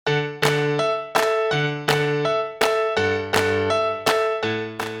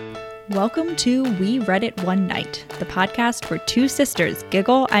Welcome to We Read It One Night, the podcast where two sisters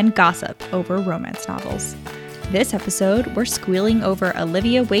giggle and gossip over romance novels. This episode, we're squealing over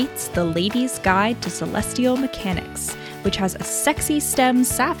Olivia Waite's The Lady's Guide to Celestial Mechanics, which has a sexy STEM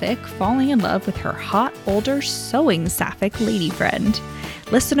sapphic falling in love with her hot, older, sewing sapphic lady friend.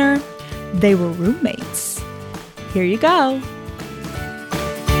 Listener, they were roommates. Here you go.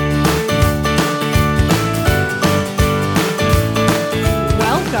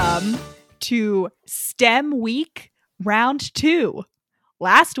 Welcome to STEM Week Round 2.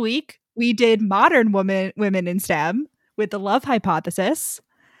 Last week, we did modern women in STEM with the Love Hypothesis.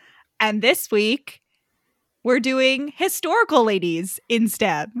 And this week, we're doing historical ladies in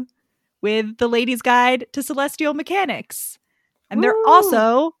STEM with the Lady's Guide to Celestial Mechanics. And they're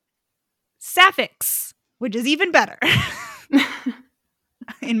also sapphics, which is even better,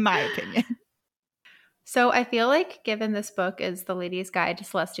 in my opinion. So I feel like given this book is The Lady's Guide to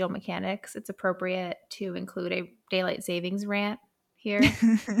Celestial Mechanics, it's appropriate to include a daylight savings rant here.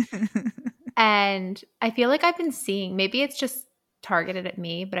 And I feel like I've been seeing, maybe it's just targeted at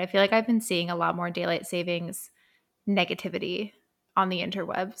me, but I feel like I've been seeing a lot more daylight savings negativity on the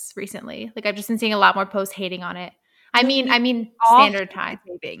interwebs recently. Like I've just been seeing a lot more posts hating on it. I mean standard time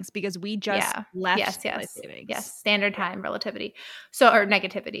savings, because we just left daylight savings. Yes, standard time relativity. Or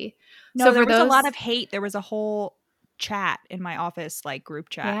negativity. No, so there was a lot of hate. There was a whole chat in my office, like group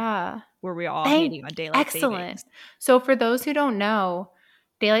chat, where we all hating on daylight savings. So for those who don't know,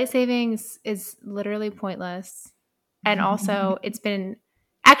 daylight savings is literally pointless. And also it's been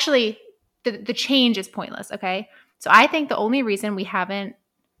actually the change is pointless, okay? So I think the only reason we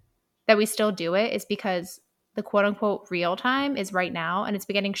still do it is because the quote unquote real time is right now, and it's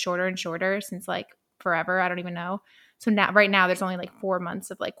been getting shorter and shorter since like forever. I don't even know. So now, right now, there's only like 4 months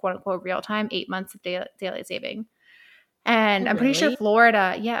of like quote unquote real time, 8 months of daylight saving. And I'm pretty sure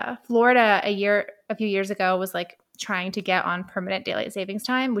Florida a few years ago was like trying to get on permanent daylight savings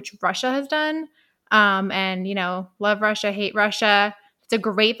time, which Russia has done. And you know, love Russia, hate Russia. It's a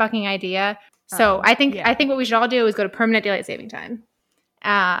great fucking idea. So I think what we should all do is go to permanent daylight saving time.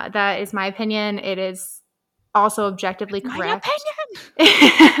 That is my opinion. It is also objectively correct. My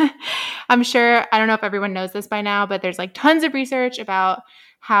opinion. I'm sure, I don't know if everyone knows this by now, but there's like tons of research about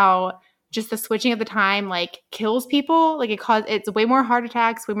how just the switching of the time like kills people. Like it's way more heart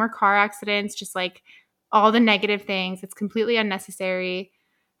attacks, way more car accidents, just like all the negative things. It's completely unnecessary.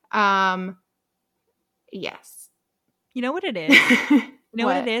 Yes. You know what it is?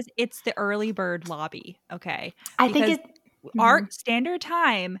 What it is? It's the early bird lobby, okay? Our standard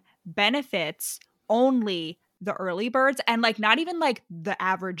time benefits only the early birds, and like not even like the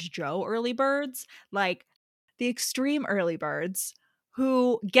average Joe early birds, like the extreme early birds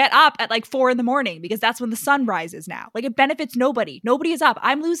who get up at like 4 a.m. because that's when the sun rises now. Like it benefits nobody. Nobody is up.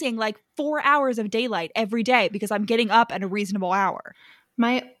 I'm losing like 4 hours of daylight every day because I'm getting up at a reasonable hour.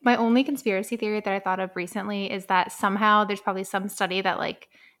 My only conspiracy theory that I thought of recently is that somehow there's probably some study that like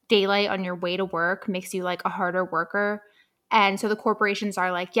daylight on your way to work makes you like a harder worker. And so the corporations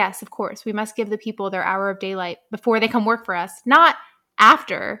are like, yes, of course, we must give the people their hour of daylight before they come work for us, not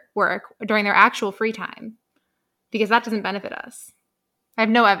after work during their actual free time, because that doesn't benefit us. I have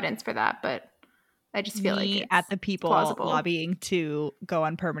no evidence for that, but I just feel like it's at the people plausible. Lobbying to go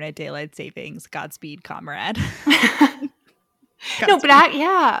on permanent daylight savings. Godspeed, comrade. Godspeed. No,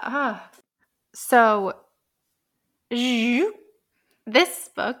 but So this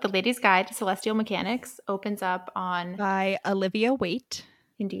book, The Lady's Guide to Celestial Mechanics, opens up on... by Olivia Waite.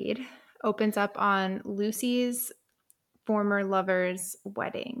 Indeed. Opens up on Lucy's former lover's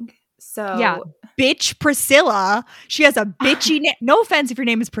wedding. So... yeah, bitch Priscilla. She has a bitchy name. No offense if your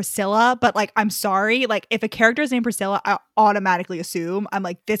name is Priscilla, but like, I'm sorry. Like, if a character is named Priscilla, I automatically assume I'm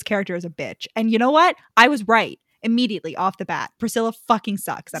like, this character is a bitch. And you know what? I was right. Immediately off the bat, Priscilla fucking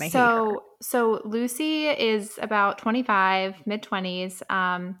sucks, and I hate her. So Lucy is about 25,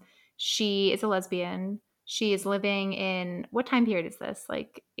 mid-20s. She is a lesbian. She is living in, what time period is this?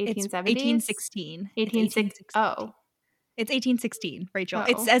 Like 1870s? 1816. 1860. Oh. It's 1816, Rachel.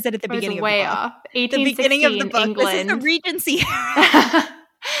 It says it at the beginning of the book. Way off. 1816, the beginning of the book. England. This is the Regency.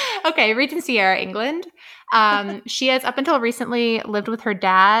 Okay, Regency era, England. She has, up until recently, lived with her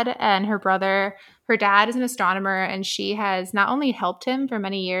dad and her brother. Her dad is an astronomer, and she has not only helped him for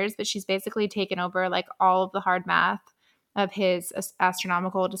many years, but she's basically taken over like all of the hard math of his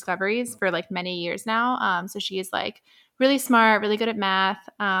astronomical discoveries for like many years now. So she is like really smart, really good at math.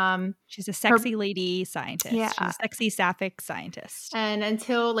 She's a sexy lady scientist. Yeah. She's a sexy sapphic scientist. And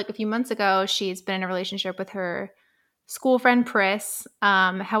until like a few months ago, she's been in a relationship with her school friend Pris.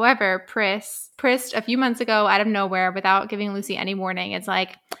 However, Pris a few months ago out of nowhere, without giving Lucy any warning, it's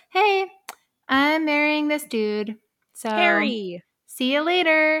like, hey, I'm marrying this dude. So Harry, see you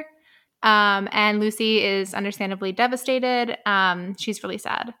later. And Lucy is understandably devastated. She's really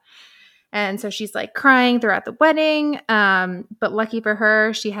sad. And so she's like crying throughout the wedding. But lucky for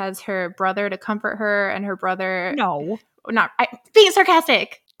her, she has her brother to comfort her, and her brother. Being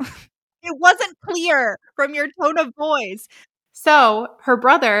sarcastic. It wasn't clear from your tone of voice. So her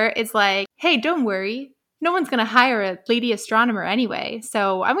brother is like, hey, don't worry. No one's going to hire a lady astronomer anyway.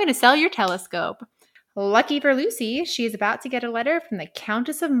 So I'm going to sell your telescope. Lucky for Lucy, she is about to get a letter from the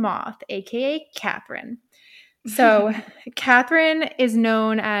Countess of Moth, aka Catherine. So Catherine is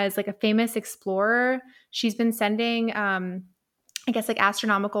known as like a famous explorer. She's been sending, I guess, like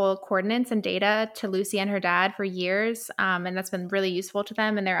astronomical coordinates and data to Lucy and her dad for years. And that's been really useful to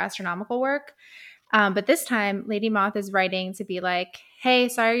them in their astronomical work. But this time, Lady Moth is writing to be like, hey,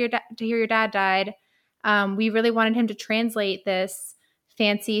 sorry to hear your dad died. We really wanted him to translate this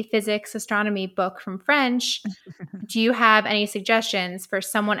fancy physics astronomy book from French. Do you have any suggestions for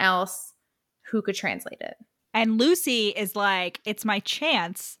someone else who could translate it? And Lucy is like, it's my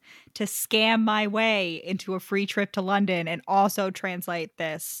chance to scam my way into a free trip to London and also translate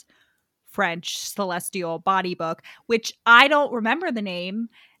this French celestial body book, which I don't remember the name.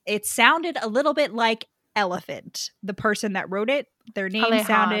 It sounded a little bit like Elephant, the person that wrote it. Their name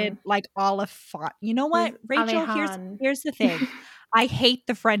sounded like Oliphant. You know what, Rachel? Here's the thing. I hate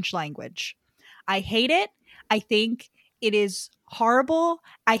the French language. I hate it. I think it is horrible.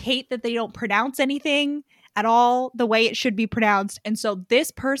 I hate that they don't pronounce anything at all the way it should be pronounced. And so this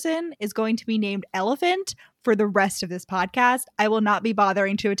person is going to be named Elephant for the rest of this podcast. I will not be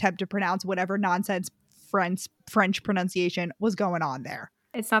bothering to attempt to pronounce whatever nonsense French pronunciation was going on there.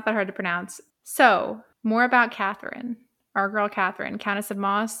 It's not that hard to pronounce. So, more about Catherine, our girl Catherine, Countess of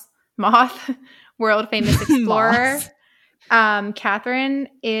Moth, world famous explorer. Catherine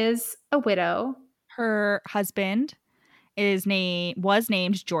is a widow. Her husband was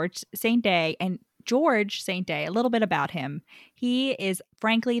named George St. Day, and George St. Day, a little bit about him. He is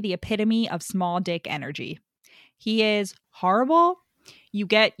frankly the epitome of small dick energy. He is horrible. You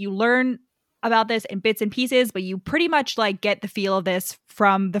learn about this in bits and pieces, but you pretty much like get the feel of this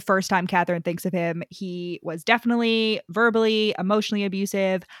from the first time Catherine thinks of him. He was definitely verbally, emotionally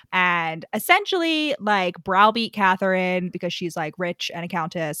abusive, and essentially like browbeat Catherine because she's like rich and a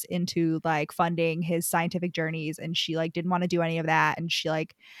countess into like funding his scientific journeys, and she like didn't want to do any of that. And she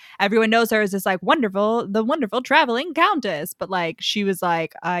like, everyone knows her as this like wonderful traveling countess, but like she was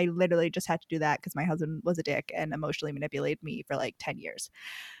like, I literally just had to do that because my husband was a dick and emotionally manipulated me for like 10 years.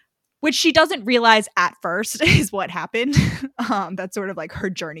 Which she doesn't realize at first is what happened. That's sort of like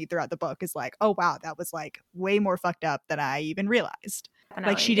her journey throughout the book is like, oh, wow, that was like way more fucked up than I even realized.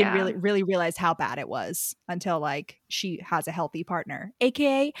 Definitely, like she didn't really realize how bad it was until like she has a healthy partner,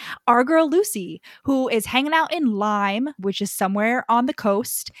 aka our girl Lucy, who is hanging out in Lyme, which is somewhere on the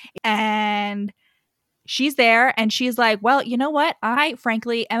coast. And she's there and she's like, well, you know what? I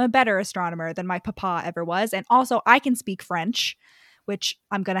frankly am a better astronomer than my papa ever was. And also I can speak French, which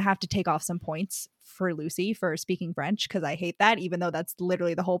I'm going to have to take off some points for Lucy for speaking French because I hate that, even though that's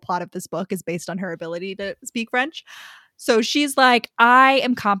literally the whole plot of this book is based on her ability to speak French. So she's like, I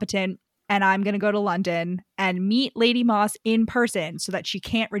am competent and I'm going to go to London and meet Lady Moth in person so that she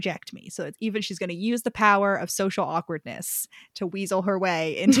can't reject me. So she's going to use the power of social awkwardness to weasel her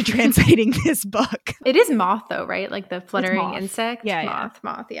way into translating this book. It is moth though, right? Like the fluttering insect. Yeah,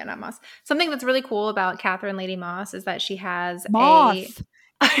 moth. Yeah, not moth. Something that's really cool about Catherine Lady Moth is that she has Moth.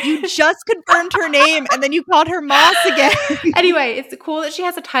 You just confirmed her name and then you called her Moss again. Anyway, it's cool that she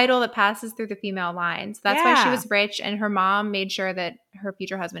has a title that passes through the female line. So that's why she was rich, and her mom made sure that her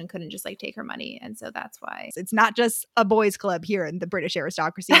future husband couldn't just like take her money. And so that's why. It's not just a boys' club here in the British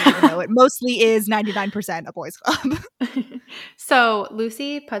aristocracy, even though it mostly is 99% a boys' club. So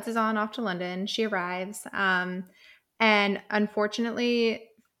Lucy puts on off to London. She arrives. And unfortunately,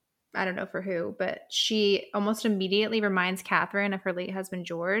 I don't know for who, but she almost immediately reminds Catherine of her late husband,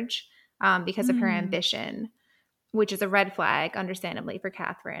 George, because of her ambition, which is a red flag, understandably, for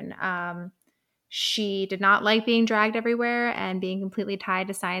Catherine. She did not like being dragged everywhere and being completely tied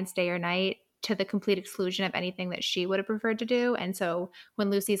to science day or night to the complete exclusion of anything that she would have preferred to do. And so when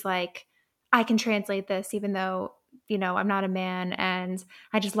Lucy's like, I can translate this even though, you know, I'm not a man and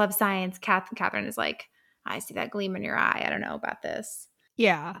I just love science, Catherine is like, I see that gleam in your eye. I don't know about this.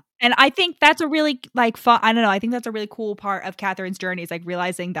 Yeah. And I think that's a really like fun, I don't know, I think that's a really cool part of Catherine's journey is like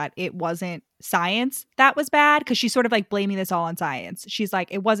realizing that it wasn't science that was bad, because she's sort of like blaming this all on science. She's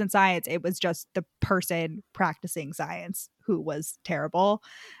like, it wasn't science, it was just the person practicing science who was terrible,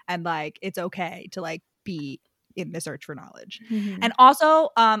 and like it's okay to like be in the search for knowledge. And also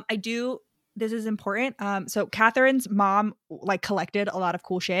this is important. So Catherine's mom like collected a lot of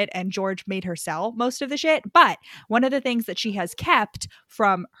cool shit, and George made her sell most of the shit. But one of the things that she has kept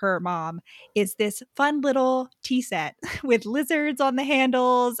from her mom is this fun little tea set with lizards on the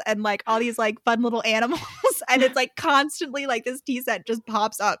handles and like all these like fun little animals. And it's like constantly like this tea set just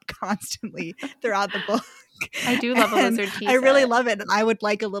pops up constantly throughout the book. I do love a lizard tea set. I really love it. And I would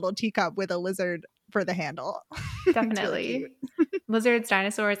like a little teacup with a lizard for the handle. Definitely. Lizards,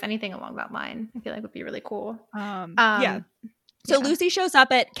 dinosaurs, anything along that line I feel like would be really cool. Yeah. So Lucy shows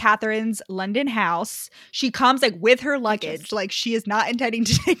up at Catherine's London house. She comes like with her luggage. Like she is not intending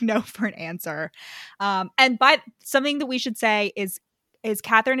to take no for an answer. And by something that we should say is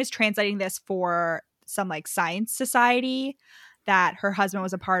Catherine is translating this for some like science society that her husband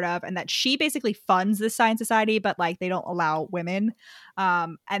was a part of, and that she basically funds this science society, but like they don't allow women.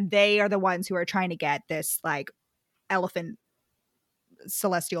 And they are the ones who are trying to get this like elephant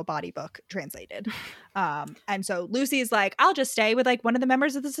celestial body book translated. And so Lucy's like, I'll just stay with like one of the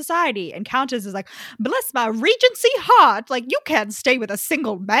members of the society. And Countess is like, bless my Regency heart, like you can't stay with a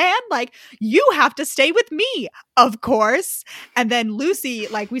single man, like you have to stay with me, of course. And then Lucy,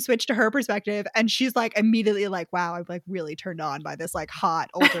 like we switch to her perspective, and she's like immediately like, wow, I'm like really turned on by this like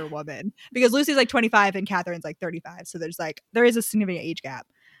hot older woman, because Lucy's like 25 and Catherine's like 35, so there is a significant age gap.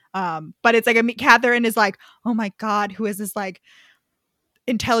 But it's like Catherine is like, oh my god, who is this like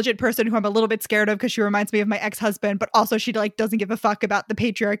intelligent person who I'm a little bit scared of because she reminds me of my ex-husband, but also she like doesn't give a fuck about the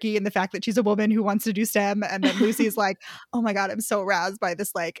patriarchy and the fact that she's a woman who wants to do STEM. And then Lucy's like, oh my god, I'm so aroused by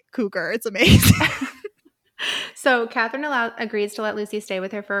this like cougar, it's amazing. So Catherine agrees to let Lucy stay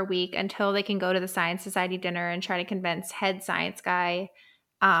with her for a week until they can go to the Science Society dinner and try to convince head science guy,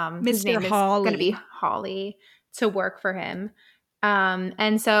 whose name is going to be Hawley, to work for him.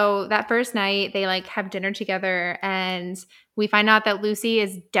 And so that first night they like have dinner together, and we find out that Lucy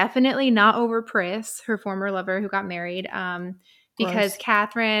is definitely not over Pris, her former lover who got married, because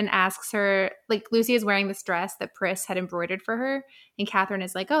Catherine asks her, like Lucy is wearing this dress that Pris had embroidered for her, and Catherine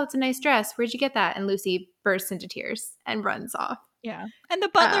is like, oh, it's a nice dress, where'd you get that? And Lucy bursts into tears and runs off. Yeah. And the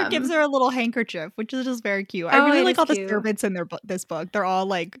butler gives her a little handkerchief, which is just very cute. I really like all the servants in this book. They're all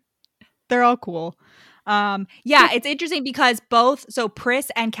cool. It's interesting because so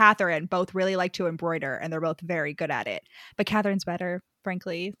Pris and Catherine both really like to embroider, and they're both very good at it, but Catherine's better,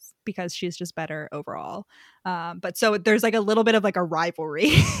 frankly, because she's just better overall. But so there's like a little bit of like a rivalry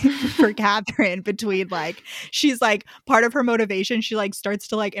for Catherine between like, she's like, part of her motivation, she like starts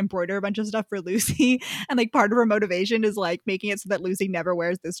to like embroider a bunch of stuff for Lucy, and like part of her motivation is like making it so that Lucy never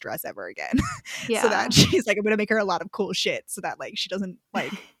wears this dress ever again. So that she's like, I'm gonna make her a lot of cool shit so that like she doesn't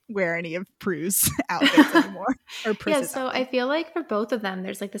like wear any of Prue's outfits anymore. Or so I feel like for both of them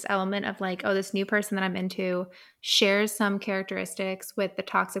there's like this element of like, oh, this new person that I'm into shares some characteristics with the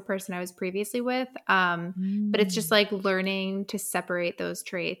toxic person I was previously with, but it's just like learning to separate those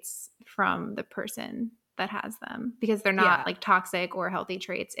traits from the person that has them, because they're not like toxic or healthy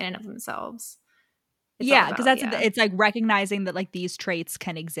traits in and of themselves. Because it's like recognizing that like these traits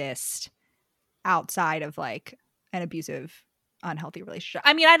can exist outside of like an abusive, unhealthy relationship.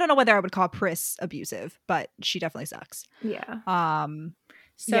 I mean, I don't know whether I would call Pris abusive, but she definitely sucks.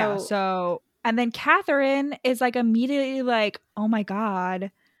 So and then Catherine is like immediately like, oh my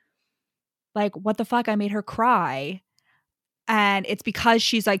god, like what the fuck, I made her cry. And it's because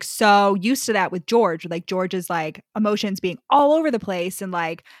she's like so used to that with George. Like George's like emotions being all over the place and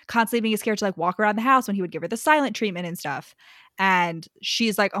like constantly being scared to like walk around the house when he would give her the silent treatment and stuff. And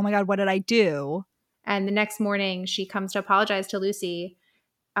she's like, oh my god, what did I do? And the next morning she comes to apologize to Lucy.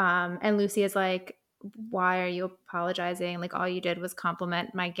 And Lucy is like, why are you apologizing? Like all you did was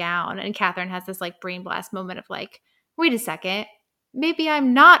compliment my gown. And Catherine has this like brain blast moment of like, wait a second, maybe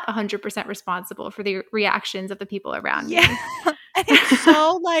I'm not 100% responsible for the reactions of the people around me. And it's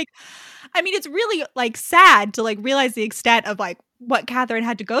so like, I mean, it's really like sad to like realize the extent of like what Catherine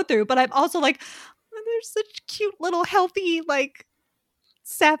had to go through. But I'm also like, there's such cute little healthy like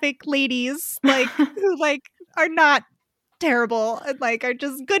sapphic ladies like who like are not terrible and like are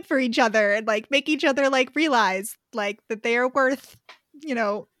just good for each other and like make each other like realize like that they are worth, you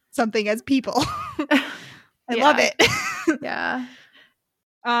know, something as people. I love it. Yeah.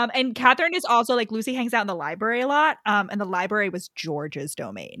 And Catherine is also like Lucy hangs out in the library a lot. And the library was George's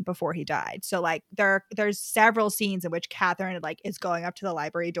domain before he died. So like there's several scenes in which Catherine like is going up to the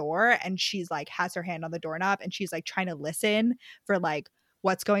library door and she's like has her hand on the doorknob and she's like trying to listen for like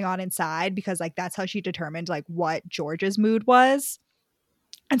what's going on inside because like that's how she determined like what George's mood was.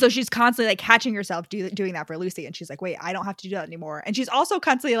 And so she's constantly like catching herself doing that for Lucy. And she's like, wait, I don't have to do that anymore. And she's also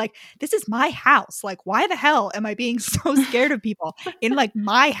constantly like, this is my house. Like, why the hell am I being so scared of people in like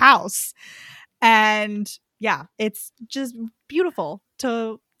my house? And yeah, it's just beautiful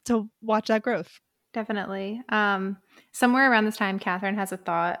to watch that growth. Definitely. Somewhere around this time, Catherine has a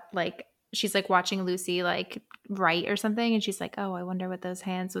thought, like she's like watching Lucy like write or something, and she's like, oh, I wonder what those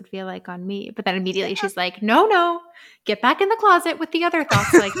hands would feel like on me. But then immediately she's like, no, get back in the closet with the other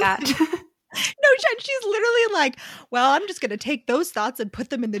thoughts like that. No, she's literally like, well, I'm just going to take those thoughts and put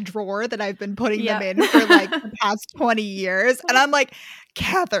them in the drawer that I've been putting them in for like the past 20 years. And I'm like,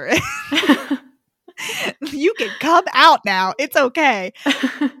 Catherine, you can come out now. It's okay.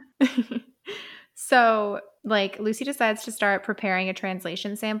 So like Lucy decides to start preparing a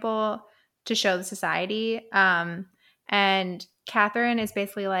translation sample to show the society. And Catherine is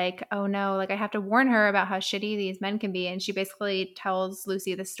basically like, oh no, like I have to warn her about how shitty these men can be. And she basically tells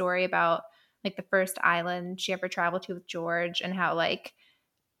Lucy the story about like the first island she ever traveled to with George and how like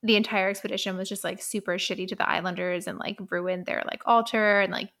the entire expedition was just like super shitty to the islanders and like ruined their like altar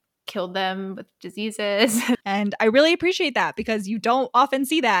and like killed them with diseases. And I really appreciate that because you don't often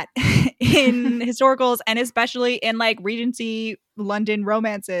see that in historicals and especially in like Regency London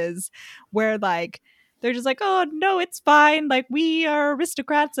romances where like they're just like, oh no, it's fine, like we are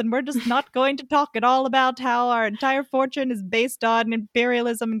aristocrats and we're just not going to talk at all about how our entire fortune is based on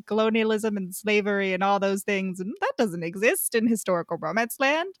imperialism and colonialism and slavery and all those things, and that doesn't exist in historical romance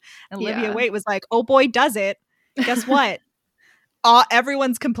land. And Olivia Waite was like, oh boy, does it. Guess what?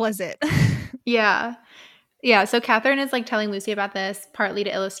 Everyone's complicit. Yeah. So Catherine is like telling Lucy about this partly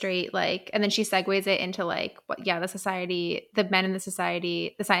to illustrate like, and then she segues it into like, the society, the men in the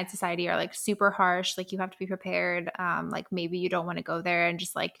society, the science society are like super harsh. Like you have to be prepared. Like maybe you don't want to go there and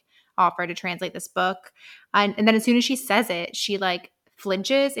just like offer to translate this book. And then as soon as she says it, she like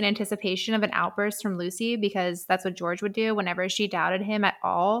flinches in anticipation of an outburst from Lucy because that's what George would do whenever she doubted him at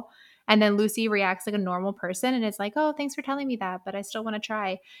all. And then Lucy reacts like a normal person and is like, oh, thanks for telling me that, but I still want to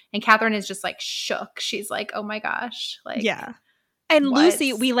try. And Catherine is just like shook. She's like, oh my gosh. Like, yeah. And what?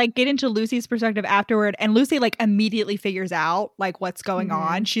 Lucy, we like get into Lucy's perspective afterward and Lucy like immediately figures out like what's going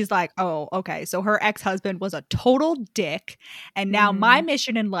on. She's like, oh, okay. So her ex-husband was a total dick. And now my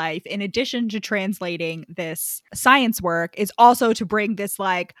mission in life, in addition to translating this science work, is also to bring this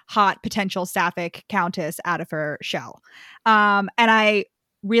like hot potential sapphic countess out of her shell. And I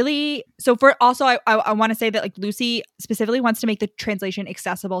really, so for also I want to say that like Lucy specifically wants to make the translation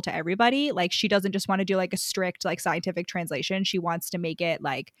accessible to everybody. Like she doesn't just want to do like a strict like scientific translation. She wants to make it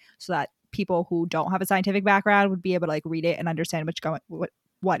like so that people who don't have a scientific background would be able to like read it and understand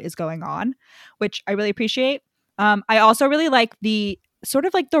what is going on, which I really appreciate. I also really like the sort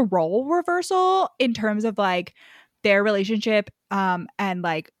of like the role reversal in terms of like their relationship and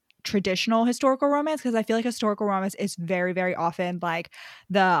like traditional historical romance, because I feel like historical romance is very, very often like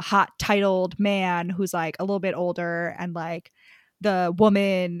the hot titled man who's like a little bit older and like the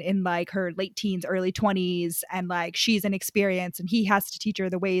woman in like her late teens, early 20s, and like she's inexperienced and he has to teach her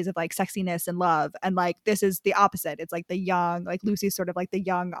the ways of like sexiness and love. And like this is the opposite. It's like the young, like Lucy's sort of like the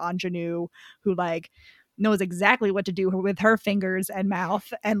young ingenue who like knows exactly what to do with her fingers and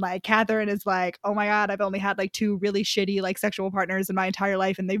mouth. And like Catherine is like, oh my God, I've only had like 2 really shitty like sexual partners in my entire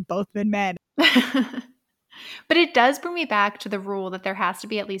life and they've both been men. But it does bring me back to the rule that there has to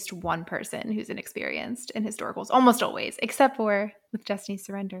be at least one person who's inexperienced in historicals, almost always, except for with Destiny's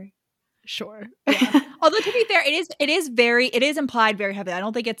Surrender. Sure. Yeah. Although to be fair, it is implied very heavily. I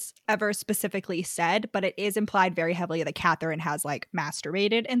don't think it's ever specifically said, but it is implied very heavily that Catherine has like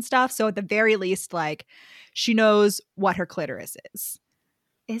masturbated and stuff. So at the very least, like she knows what her clitoris is.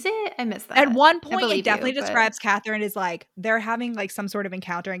 Is it? I missed that. At one point, it definitely describes Catherine as like they're having like some sort of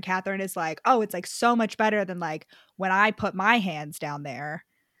encounter, and Catherine is like, "Oh, it's like so much better than like when I put my hands down there,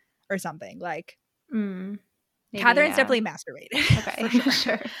 or something." Like, Catherine's definitely masturbated. Okay,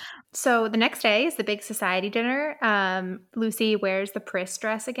 sure. So the next day is the big society dinner. Lucy wears the Pris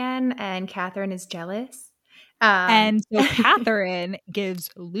dress again, and Catherine is jealous. And so Catherine gives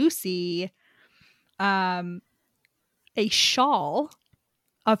Lucy a shawl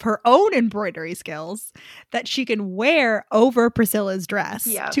of her own embroidery skills that she can wear over Priscilla's dress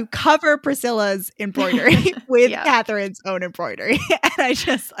to cover Priscilla's embroidery with Catherine's own embroidery. And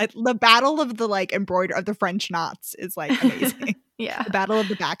the battle of the like embroidery of the French knots is like amazing. Yeah. The battle of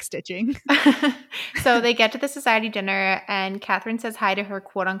the backstitching. So they get to the society dinner and Catherine says hi to her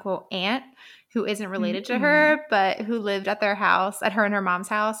quote unquote aunt, who isn't related to her, but who lived at their house, at her and her mom's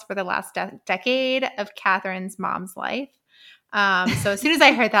house for the last decade of Catherine's mom's life. So as soon as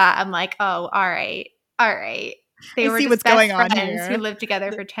I heard that, I'm like, oh, all right. They were just best friends who lived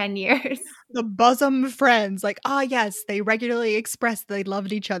together for 10 years. The bosom friends. Like, yes, they regularly expressed they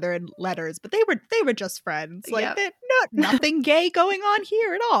loved each other in letters, but they were just friends. Like, nothing gay going on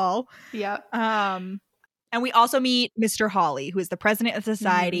here at all. Yep. And we also meet Mr. Hawley, who is the president of the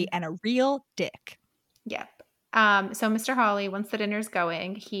society and a real dick. Yep. So Mr. Hawley, once the dinner's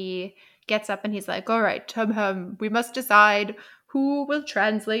going, he gets up and he's like, all right, we must decide who will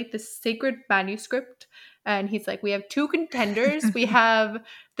translate this sacred manuscript. And he's like, we have 2 contenders. We have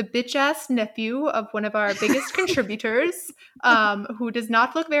the bitch-ass nephew of one of our biggest contributors, who does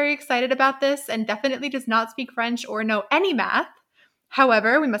not look very excited about this and definitely does not speak French or know any math.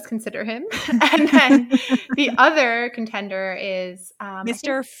 However, we must consider him. And then the other contender is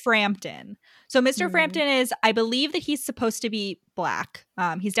Mr. Frampton. So Mr. Frampton is, I believe that he's supposed to be Black.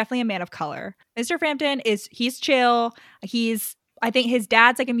 He's definitely a man of color. Mr. Frampton he's chill. I think his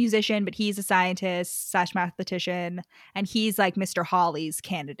dad's like a musician, but he's a scientist / mathematician. And he's like Mr. Hawley's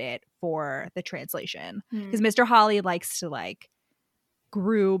candidate for the translation. Because Mr. Hawley likes to like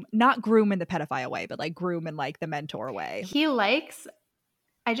not groom in the pedophile way, but like groom in like the mentor way.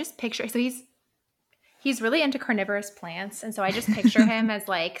 I just picture, so he's really into carnivorous plants. And so I just picture him as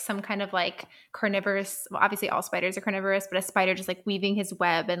like some kind of like carnivorous, well, obviously all spiders are carnivorous, but a spider just like weaving his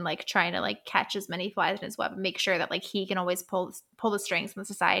web and like trying to like catch as many flies in his web and make sure that like he can always pull the strings from the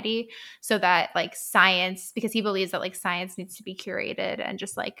society so that like science, because he believes that like science needs to be curated and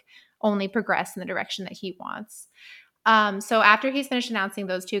just like only progress in the direction that he wants. So after he's finished announcing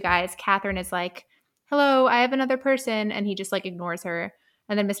those 2 guys, Catherine is like, hello, I have another person. And he just like ignores her.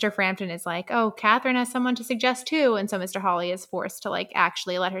 And then Mr. Frampton is like, oh, Catherine has someone to suggest too. And so Mr. Hawley is forced to like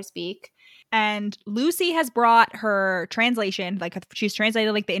actually let her speak. And Lucy has brought her translation, like she's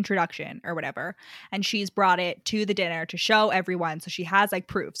translated like the introduction or whatever. And she's brought it to the dinner to show everyone. So she has like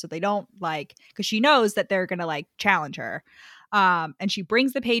proof. So they don't like, because she knows that they're going to like challenge her. And she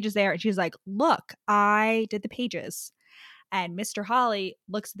brings the pages there and she's like, look, I did the pages. And Mr. Hawley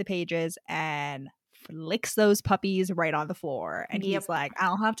looks at the pages and flicks those puppies right on the floor. And he's like, I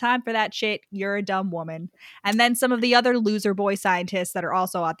don't have time for that shit. You're a dumb woman. And then some of the other loser boy scientists that are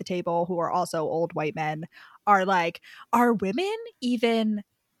also at the table, who are also old white men, are like, are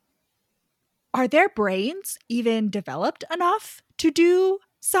their brains even developed enough to do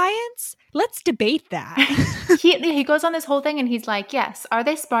science? Let's debate that. He goes on this whole thing and he's like, yes, are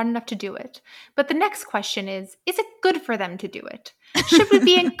they smart enough to do it? But the next question is it good for them to do it? Should we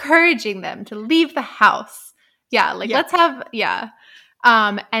be encouraging them to leave the house? Let's have,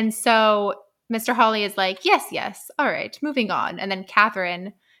 and so Mr. Hawley is like, yes, all right, moving on. And then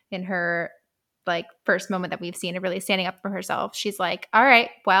Catherine, in her like first moment that we've seen her really standing up for herself, she's like, all right,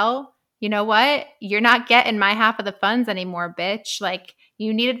 well, you know what? You're not getting my half of the funds anymore, bitch. Like,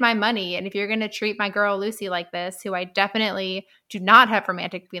 you needed my money. And if you're going to treat my girl Lucy like this, who I definitely do not have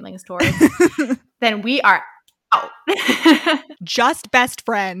romantic feelings towards, then we are out. Just best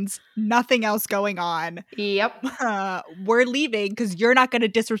friends. Nothing else going on. Yep. We're leaving because you're not going to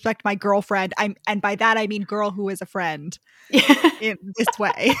disrespect my girlfriend. And by that, I mean girl who is a friend in this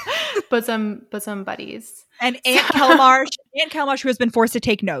way. Bosom buddies. And Aunt Kelmarsh, who has been forced to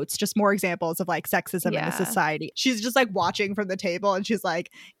take notes, just more examples of like sexism in the society. She's just like watching from the table and she's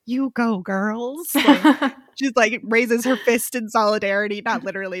like, you go girls. Like, she's like raises her fist in solidarity, not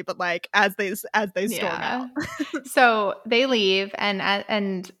literally, but like as they storm out. So they leave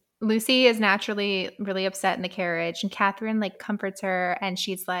and Lucy is naturally really upset in the carriage and Catherine like comforts her and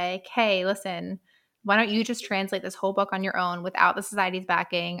she's like, hey, listen, why don't you just translate this whole book on your own without the society's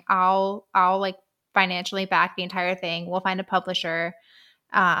backing? I'll like financially back the entire thing. We'll find a publisher.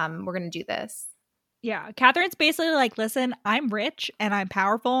 We're going to do this. Yeah. Catherine's basically like, listen, I'm rich and I'm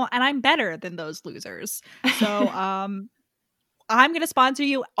powerful and I'm better than those losers. So I'm going to sponsor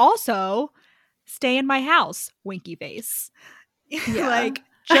you. Also, stay in my house, winky face. Yeah. Like,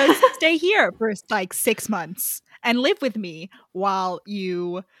 just stay here for like 6 months and live with me while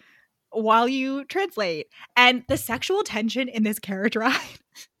you translate. And the sexual tension in this carriage ride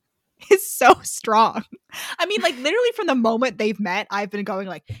is so strong. I mean, like literally from the moment they've met, I've been going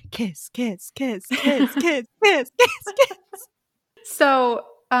like kiss, kiss, kiss, kiss, kiss, kiss, kiss, kiss. So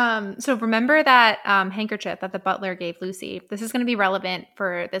remember that handkerchief that the butler gave Lucy. This is going to be relevant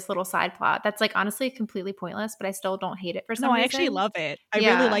for this little side plot. That's like honestly completely pointless, but I still don't hate it for some reason. I actually love it. I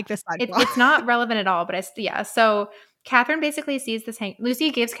really like this side plot. It's not relevant at all, but So Catherine basically sees this. Lucy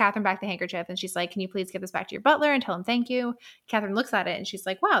gives Catherine back the handkerchief and she's like, can you please give this back to your butler and tell him thank you? Catherine looks at it and she's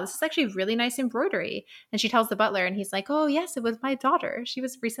like, wow, this is actually really nice embroidery. And she tells the butler and he's like, oh, yes, it was my daughter. She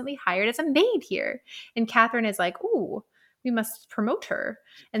was recently hired as a maid here. And Catherine is like, ooh, we must promote her.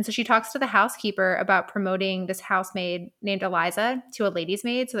 And so she talks to the housekeeper about promoting this housemaid named Eliza to a lady's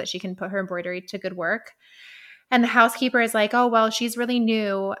maid so that she can put her embroidery to good work. And the housekeeper is like, oh, well, she's really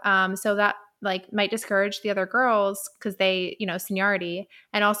new. So that like might discourage the other girls because they, seniority.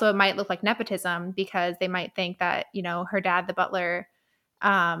 And also it might look like nepotism because they might think that, her dad, the butler,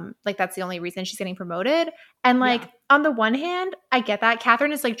 like that's the only reason she's getting promoted. And like on the one hand, I get that.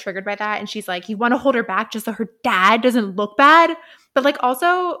 Catherine is like triggered by that. And she's like, you want to hold her back just so her dad doesn't look bad. But like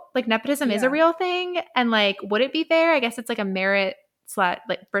also like nepotism is a real thing. And like, would it be fair? I guess it's like a merit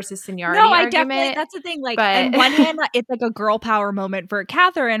versus seniority argument. Definitely, that's the thing. Like, on one hand, it's like a girl power moment for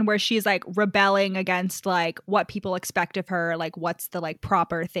Catherine where she's like rebelling against like what people expect of her, like what's the like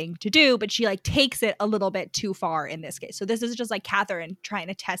proper thing to do, but she like takes it a little bit too far in this case. So this is just like Catherine trying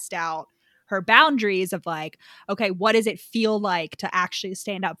to test out her boundaries of like, okay, what does it feel like to actually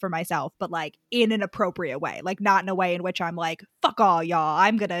stand up for myself, but like in an appropriate way, like not in a way in which I'm like, fuck all y'all,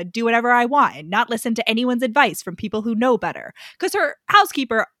 I'm gonna do whatever I want and not listen to anyone's advice from people who know better. Because her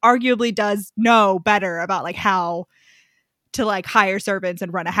housekeeper arguably does know better about like how to like hire servants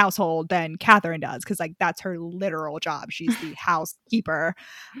and run a household than Catherine does, because like that's her literal job. She's the housekeeper.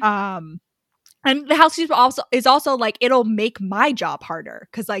 And the housekeeper is also like, it'll make my job harder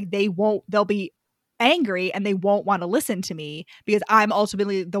because like they'll be angry and they won't want to listen to me because I'm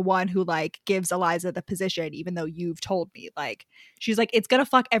ultimately the one who like gives Eliza the position, even though you've told me. Like, she's like, it's gonna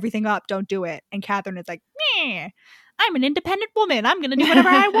fuck everything up, don't do it. And Catherine is like, meh, I'm an independent woman, I'm gonna do whatever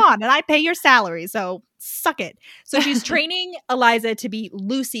I want and I pay your salary, so suck it. So she's training Eliza to be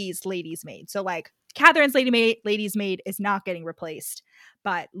Lucy's lady's maid. So like Catherine's lady's maid is not getting replaced,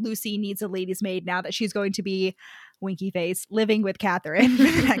 but Lucy needs a lady's maid now that she's going to be, winky face, living with Catherine for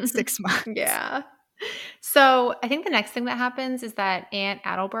the next 6 months. Yeah. So I think the next thing that happens is that Aunt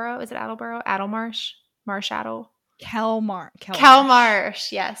Attleboro, is it Attleboro? Addlemarsh? Marsh-Attle?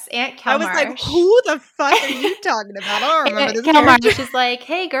 Kelmarsh, yes. Aunt Kelmarsh. I was like, who the fuck are you talking about? I don't remember this. Kelmarsh is like,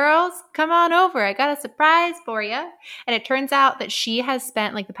 hey girls, come on over. I got a surprise for you. And it turns out that she has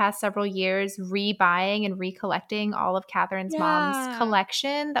spent like the past several years rebuying and recollecting all of Catherine's mom's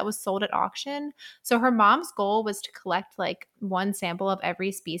collection that was sold at auction. So her mom's goal was to collect like one sample of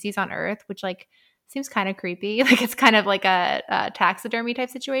every species on Earth, which like seems kind of creepy. Like it's kind of like a taxidermy type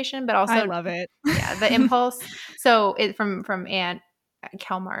situation, but also I love it. Yeah, the impulse. So it from Aunt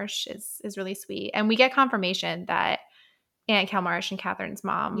Kelmarsh is really sweet, and we get confirmation that Aunt Kelmarsh and Catherine's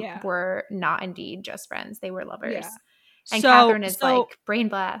mom were not indeed just friends; they were lovers. Yeah. And Catherine is like brain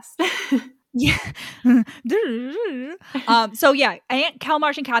blast. Yeah. So yeah, Aunt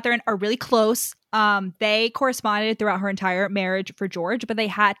Kelmarsh and Catherine are really close. They corresponded throughout her entire marriage for George, but they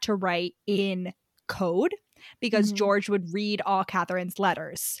had to write in code because George would read all Catherine's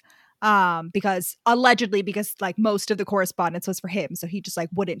letters. Because like most of the correspondence was for him, so he just like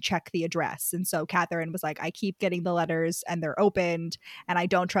wouldn't check the address. And so Catherine was like, I keep getting the letters and they're opened and I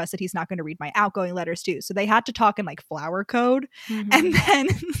don't trust that he's not going to read my outgoing letters too. So they had to talk in like flower code. And then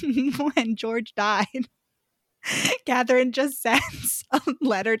when George died, Catherine just sends a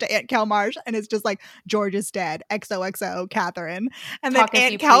letter to Aunt Kelmarsh and it's just like, George is dead, XOXO Catherine. And then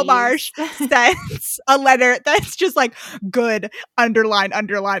Aunt Kelmarsh sends a letter that's just like, good, underline,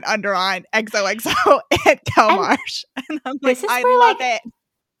 XOXO Aunt Kelmarsh. And I'm like, I love it.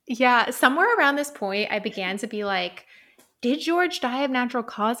 Yeah, somewhere around this point, I began to be like, did George die of natural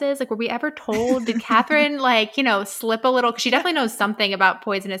causes? Like, were we ever told? Did Catherine, like, slip a little? Because she definitely knows something about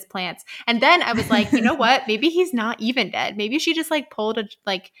poisonous plants. And then I was like, you know what? Maybe he's not even dead. Maybe she just, like, pulled a,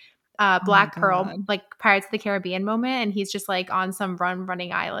 like, Black Pearl, like, Pirates of the Caribbean moment. And he's just, like, on some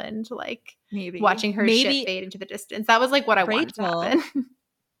running island, like, watching her ship fade into the distance. That was, like, what I wanted to happen.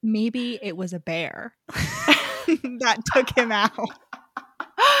 Maybe it was a bear that took him out.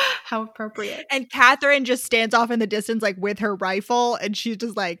 How appropriate. And Catherine just stands off in the distance, like with her rifle, and she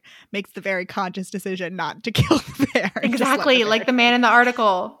just like makes the very conscious decision not to kill the bear. Exactly, like the man in the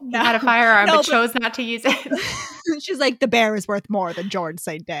article. He had a firearm but chose not to use it. She's like, the bear is worth more than George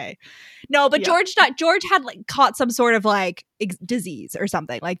St. Day. No, but George had like caught some sort of like disease or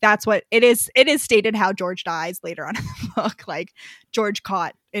something. Like that's what it is. It is stated how George dies later on in the book. Like George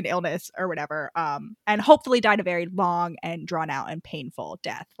caught an illness or whatever, and hopefully died a very long and drawn out and painful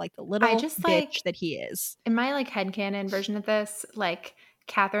death, like the little bitch that he is. In my like headcanon version of this, like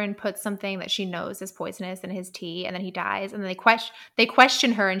Catherine puts something that she knows is poisonous in his tea, and then he dies. And then they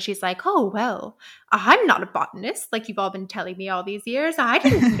question her, and she's like, "Oh well, I'm not a botanist like you've all been telling me all these years. I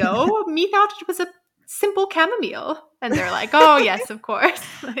didn't know. Me thought it was a simple chamomile." And they're like, "Oh yes, of course."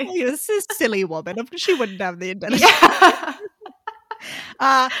 Like, this is silly woman. She wouldn't have the intelligence.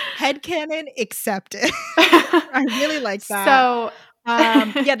 Headcanon accepted. I really like that. So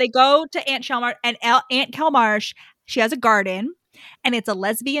yeah, they go to Aunt Shelmar, and Aunt Kelmarsh, she has a garden, and it's a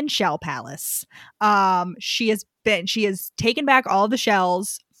lesbian shell palace. She has taken back all the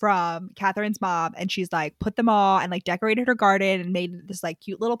shells from Catherine's mom, and she's like put them all and like decorated her garden and made this like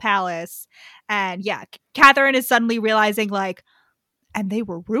cute little palace. And yeah, Catherine is suddenly realizing like, and they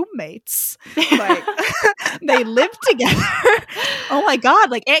were roommates. Like they lived together. Oh my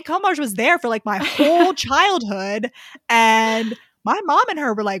God. Like Aunt Kelmarsh was there for like my whole childhood. And my mom and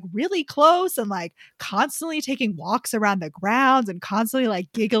her were like really close and like constantly taking walks around the grounds and constantly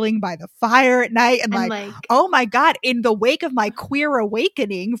like giggling by the fire at night. And like, oh my God, in the wake of my queer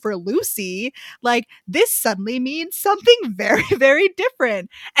awakening for Lucy, like this suddenly means something very, very different.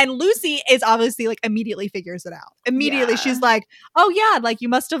 And Lucy is obviously like immediately figures it out. Immediately she's like, oh yeah, like you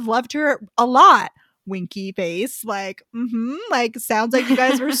must have loved her a lot. Winky face, like, like sounds like you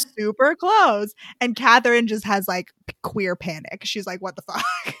guys were super close. And Catherine just has like queer panic. She's like, what the fuck?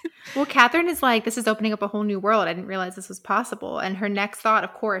 Well, Catherine is like, this is opening up a whole new world. I didn't realize this was possible. And her next thought,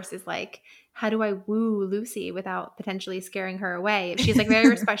 of course, is like, how do I woo Lucy without potentially scaring her away? She's like very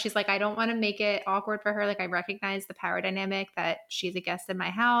respectful. She's like, I don't want to make it awkward for her. Like I recognize the power dynamic that she's a guest in my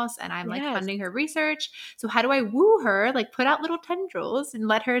house and I'm like funding her research. So how do I woo her? Like put out little tendrils and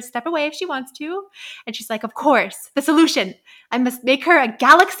let her step away if she wants to. And she's like, of course, the solution. I must make her a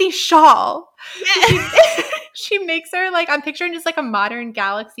galaxy shawl. Yeah. She makes her like, I'm picturing just like a modern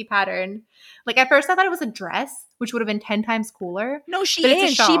galaxy pattern. Like at first I thought it was a dress, which would have been 10 times cooler. No, she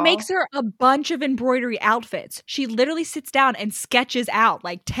is. She makes her a bunch of embroidery outfits. She literally sits down and sketches out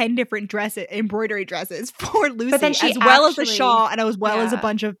like 10 different embroidery dresses for Lucy, as well as a shawl and as well as a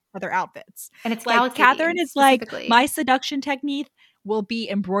bunch of other outfits. And it's like Catherine is like, my seduction technique will be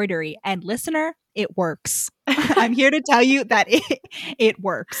embroidery. And listener, it works. I'm here to tell you that it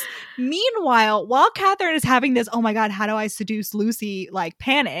works. Meanwhile, while Catherine is having this, oh my God, how do I seduce Lucy, like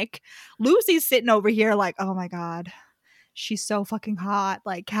panic, Lucy's sitting over here like, oh my God, she's so fucking hot.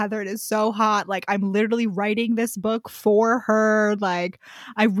 Like Catherine is so hot. Like I'm literally writing this book for her. Like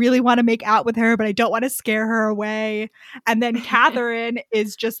I really want to make out with her, but I don't want to scare her away. And then Catherine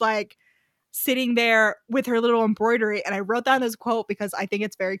is just like, sitting there with her little embroidery, and I wrote down this quote because I think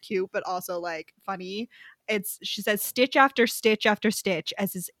it's very cute but also like funny. She says, stitch after stitch after stitch,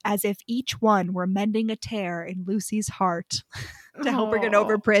 as if each one were mending a tear in Lucy's heart to help her get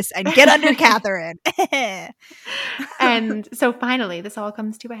over Pris and get under Catherine. And so finally this all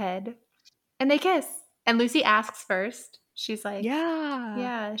comes to a head and they kiss, and Lucy asks first. She's like,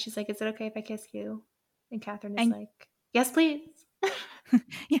 yeah, she's like, is it okay if I kiss you? And Catherine is like, yes please.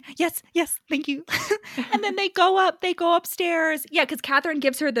 Yeah, yes, thank you. And then they go upstairs. Yeah, because Catherine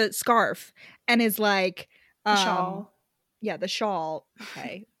gives her the scarf and is like, the shawl. Yeah, the shawl.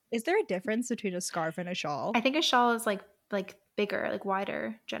 Okay. Is there a difference between a scarf and a shawl? I think a shawl is like bigger, like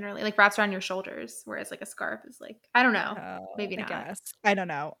wider, generally, like wraps around your shoulders, whereas like a scarf is like, I don't know, maybe not. I don't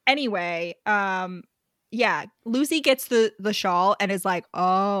know. Anyway, yeah, Lucy gets the shawl and is like,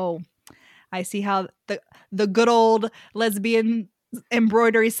 oh, I see how the good old lesbian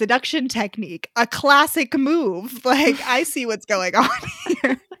embroidery seduction technique, a classic move. Like I see what's going on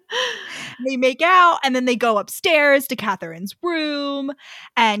here. They make out and then they go upstairs to Catherine's room,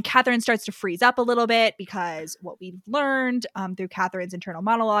 and Catherine starts to freeze up a little bit because what we've learned through Catherine's internal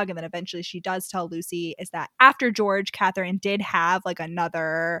monologue, and then eventually she does tell Lucy, is that after George, Catherine did have like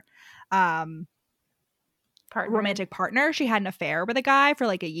another romantic partner. She had an affair with a guy for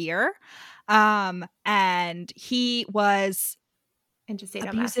like a year, and he was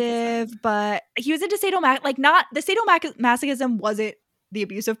abusive, but he was into sadomasochism. Like not the sadomasochism wasn't the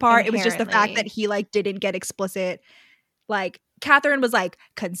abusive part. It was just the fact that he like didn't get explicit. Like Catherine was like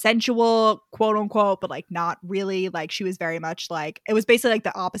consensual, quote unquote, but like not really. Like she was very much like, it was basically like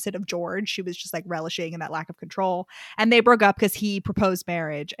the opposite of George. She was just like relishing in that lack of control. And they broke up because he proposed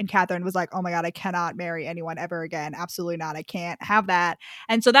marriage. And Catherine was like, oh my God, I cannot marry anyone ever again. Absolutely not. I can't have that.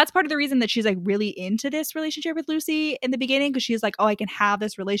 And so that's part of the reason that she's like really into this relationship with Lucy in the beginning, because she's like, oh, I can have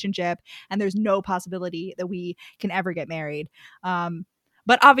this relationship and there's no possibility that we can ever get married.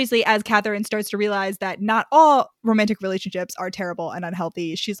 But obviously, as Catherine starts to realize that not all romantic relationships are terrible and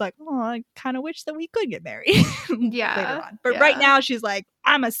unhealthy, she's like, oh, I kind of wish that we could get married later on. But right now, she's like,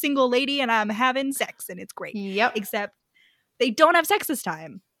 I'm a single lady and I'm having sex and it's great. Yep. Except they don't have sex this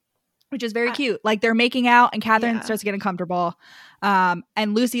time, which is very cute. Like they're making out and Catherine starts getting comfortable. And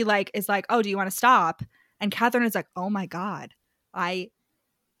Lucy like is like, oh, do you want to stop? And Catherine is like, oh my God,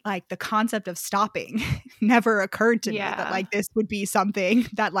 like the concept of stopping never occurred to me that like this would be something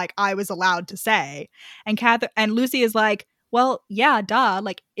that like I was allowed to say. And Lucy is like, well, yeah, duh.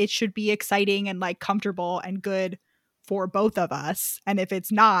 Like it should be exciting and like comfortable and good for both of us. And if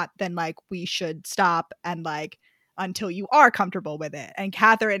it's not, then like we should stop and like until you are comfortable with it. And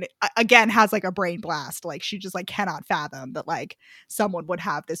Catherine again has like a brain blast. Like she just like cannot fathom that like someone would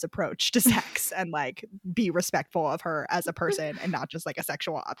have this approach to sex and like be respectful of her as a person and not just like a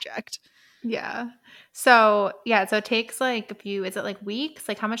sexual object. Yeah. So it takes like a few, is it like weeks?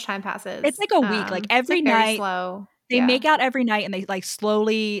 Like how much time passes? It's like a week. Like every night. Slow. They make out every night and they like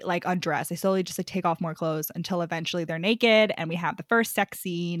slowly like undress. They slowly just like take off more clothes until eventually they're naked and we have the first sex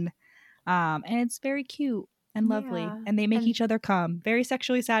scene. And it's very cute and lovely. And they make each other come. Very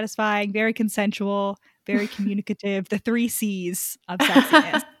sexually satisfying, very consensual, very communicative. The 3 C's of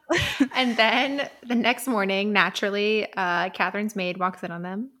sexiness. And then the next morning, naturally, Catherine's maid walks in on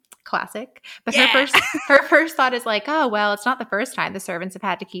them. Classic. But her first thought is like, oh, well, it's not the first time the servants have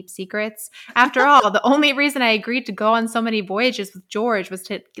had to keep secrets. After all, the only reason I agreed to go on so many voyages with George was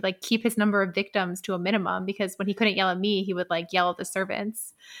to like keep his number of victims to a minimum, because when he couldn't yell at me, he would like yell at the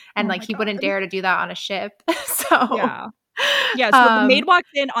servants, and like he wouldn't dare to do that on a ship. So so the maid walks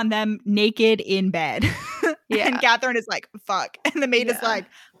in on them naked in bed. And Catherine is like, fuck. And the maid is like,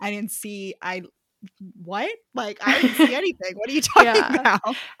 what? Like, I didn't see anything. What are you talking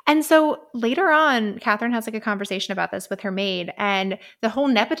about? And so later on, Catherine has like a conversation about this with her maid, and the whole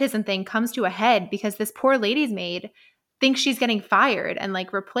nepotism thing comes to a head because this poor lady's maid thinks she's getting fired and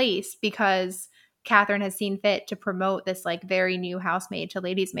like replaced because Catherine has seen fit to promote this like very new housemaid to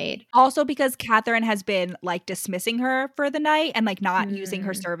lady's maid. Also because Catherine has been like dismissing her for the night and like not using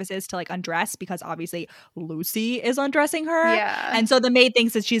her services to like undress, because obviously Lucy is undressing her. Yeah. And so the maid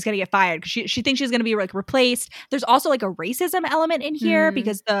thinks that she's going to get fired because she thinks she's going to be like replaced. There's also like a racism element in here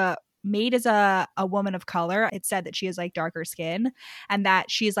because the maid is a woman of color. It said that she has like darker skin, and that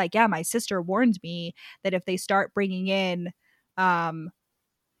she's like, yeah, my sister warned me that if they start bringing in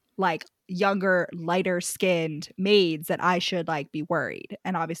like younger, lighter skinned maids, that I should like be worried.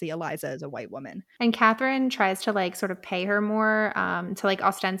 And obviously Eliza is a white woman. And Catherine tries to like sort of pay her more to like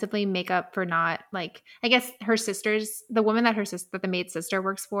ostensibly make up for not like, I guess her sisters, the woman that the maid's sister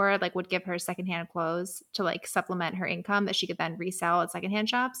works for, like would give her secondhand clothes to like supplement her income that she could then resell at secondhand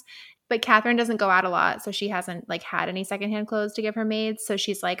shops. But Catherine doesn't go out a lot, so she hasn't like had any secondhand clothes to give her maids. So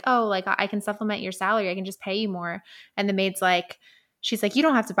she's like, oh, like I can supplement your salary. I can just pay you more. And the maid's like, she's like, you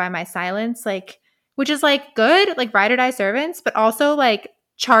don't have to buy my silence, like, which is like good, like ride or die servants, but also like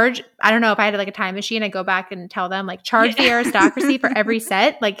charge. I don't know if I had like a time machine, I go back and tell them like charge the aristocracy for every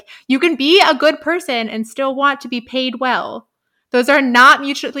set. Like you can be a good person and still want to be paid well. Those are not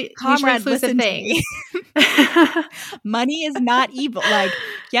mutually exclusive things. Money is not evil. Like,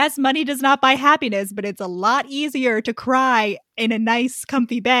 yes, money does not buy happiness, but it's a lot easier to cry in a nice,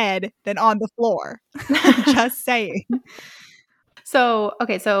 comfy bed than on the floor. Just saying. So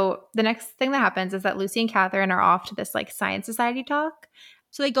the next thing that happens is that Lucy and Catherine are off to this like science society talk.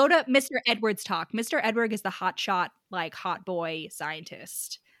 So they go to Mr. Edwards' talk. Mr. Edward is the hotshot, like hot boy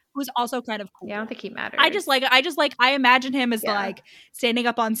scientist who's also kind of cool. Yeah, I don't think he matters. I imagine him as like standing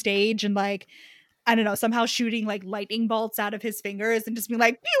up on stage and like, I don't know, somehow shooting like lightning bolts out of his fingers and just being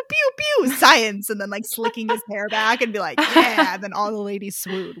like, pew, pew, pew, science. And then like slicking his hair back and be like, yeah. And then all the ladies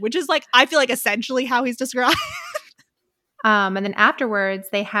swoon, which is like, I feel like essentially how he's described. And then afterwards,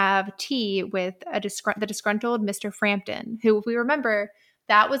 they have tea with the disgruntled Mr. Frampton, who, if we remember,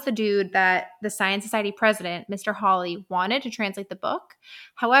 that was the dude that the Science Society president, Mr. Hawley, wanted to translate the book.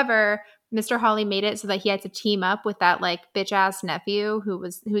 However, Mr. Hawley made it so that he had to team up with that like bitch ass nephew who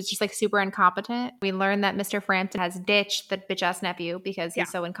was just like super incompetent. We learned that Mr. Frampton has ditched the bitch ass nephew because he's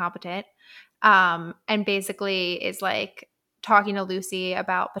so incompetent, and basically is like talking to Lucy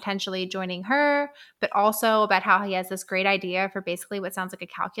about potentially joining her, but also about how he has this great idea for basically what sounds like a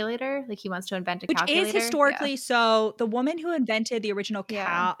calculator. Like he wants to invent a calculator. Which is historically so. The woman who invented the original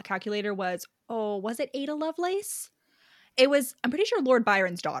calculator was it Ada Lovelace? It was, I'm pretty sure, Lord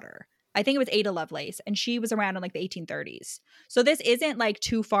Byron's daughter. I think it was Ada Lovelace, and she was around in like the 1830s. So this isn't like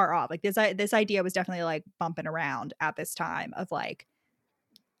too far off. Like this idea was definitely like bumping around at this time of like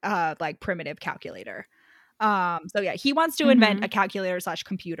primitive calculator. So yeah, he wants to invent a calculator /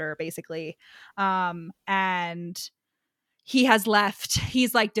 computer basically. And he has left.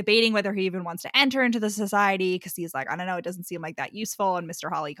 He's like debating whether he even wants to enter into the society because he's like, I don't know, it doesn't seem like that useful. And Mr.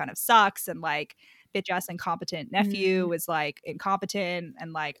 Hawley kind of sucks. And like bitch ass incompetent nephew is like incompetent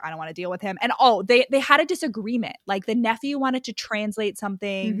and like I don't want to deal with him. And they had a disagreement. Like the nephew wanted to translate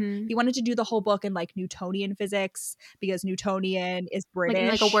something. He wanted to do the whole book in like Newtonian physics because Newtonian is British. Like in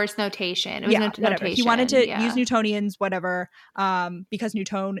like a worse notation. It was whatever. notation. He wanted to use Newtonians, whatever, because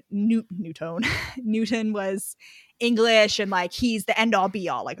Newton was English and like he's the end all be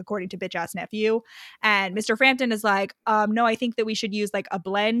all, like according to bitch ass nephew. And Mr. Frampton is like, no, I think that we should use like a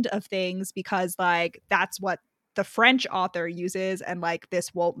blend of things because like that's what the French author uses and like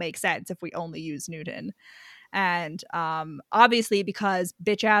this won't make sense if we only use Newton. And obviously because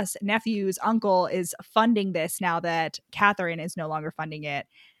bitch ass nephew's uncle is funding this now that Catherine is no longer funding it,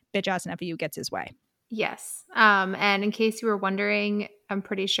 bitch ass nephew gets his way. Yes. And in case you were wondering, I'm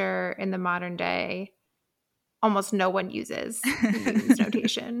pretty sure in the modern day almost no one uses Newton's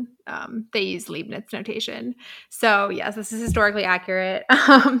notation. They use Leibniz notation. So yes, this is historically accurate.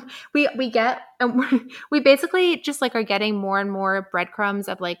 We basically just like are getting more and more breadcrumbs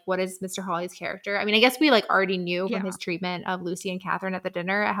of like what is Mr. Hawley's character. I mean, I guess we like already knew from his treatment of Lucy and Catherine at the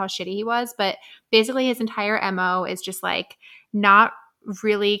dinner how shitty he was, but basically his entire MO is just like not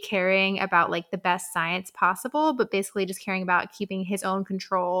really caring about like the best science possible, but basically just caring about keeping his own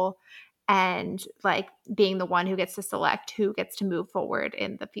control and like being the one who gets to select who gets to move forward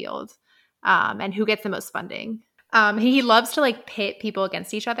in the field and who gets the most funding. He loves to like pit people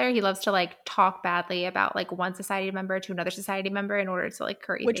against each other. He loves to like talk badly about like one society member to another society member in order to like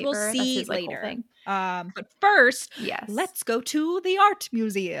curry which favor. We'll see his, like, later. But first, let's go to the art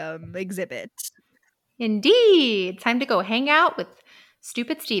museum exhibit. Indeed. Time to go hang out with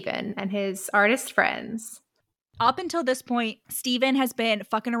Stupid Stephen and his artist friends. Up until this point, Stephen has been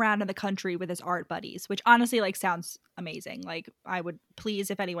fucking around in the country with his art buddies, which honestly like sounds amazing. Like I would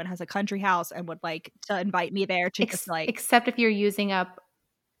please if anyone has a country house and would like to invite me there to just like, except if you're using up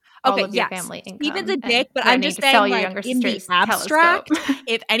all of your family income. Stephen's a dick, but I'm just saying like in the abstract,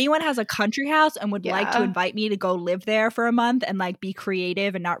 if anyone has a country house and would like to invite me to go live there for a month and like be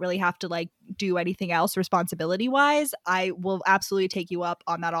creative and not really have to like do anything else responsibility wise, I will absolutely take you up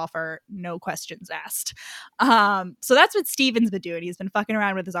on that offer. No questions asked. So that's what Stephen's been doing. He's been fucking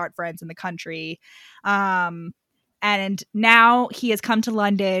around with his art friends in the country. And now he has come to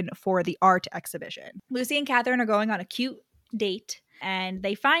London for the art exhibition. Lucy and Catherine are going on a cute date. And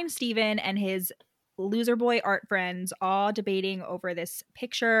they find Stephen and his loser boy art friends all debating over this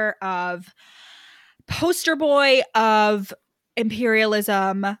picture of poster boy of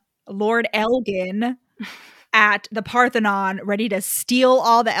imperialism, Lord Elgin, at the Parthenon, ready to steal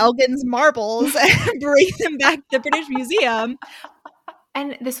all the Elgin's marbles and bring them back to the British Museum.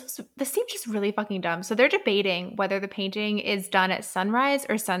 And this seems just really fucking dumb. So they're debating whether the painting is done at sunrise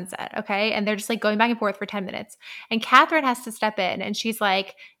or sunset, okay? And they're just like going back and forth for 10 minutes. And Catherine has to step in and she's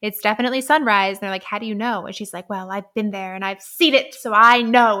like, it's definitely sunrise. And they're like, how do you know? And she's like, well, I've been there and I've seen it, so I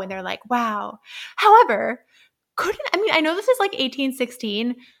know. And they're like, wow. However, I know this is like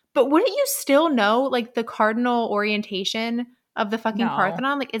 1816, but wouldn't you still know like the cardinal orientation of the fucking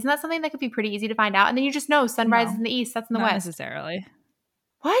Parthenon? Like, isn't that something that could be pretty easy to find out? And then you just know sunrise is in the east, that's in the west. Not necessarily.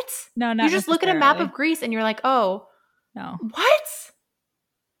 What? No, not you just look at a map of Greece and you're like, oh. No. What?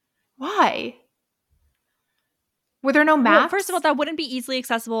 Why? Were there no maps? Well, first of all, that wouldn't be easily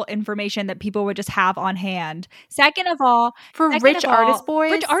accessible information that people would just have on hand. Second of all, rich artist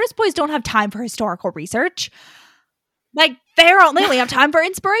boys don't have time for historical research. Like they only have time for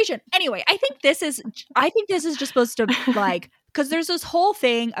inspiration. Anyway, I think this is just supposed to like, because there's this whole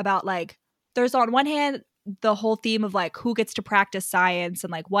thing about like, there's on one hand the whole theme of like who gets to practice science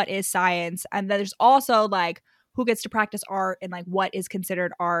and like what is science, and then there's also like who gets to practice art and like what is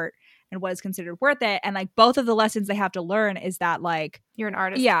considered art and what is considered worth it. And like both of the lessons they have to learn is that like you're an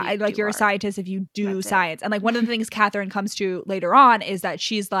artist. Yeah, like you're a scientist if you do science. And like one of the things Catherine comes to later on is that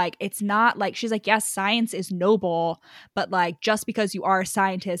she's like, it's not like, she's like, yes, science is noble, but like just because you are a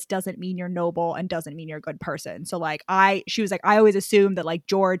scientist doesn't mean you're noble and doesn't mean you're a good person. So like she was like, I always assumed that like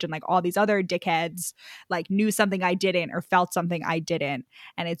George and like all these other dickheads like knew something I didn't or felt something I didn't.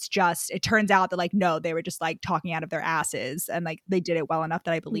 And it turns out that like, no, they were just like talking out of their asses and like they did it well enough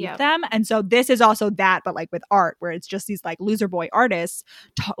that I believe them. And so this is also that, but like with art, where it's just these like loser boy artists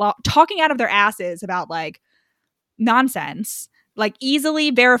talking out of their asses about like nonsense, like easily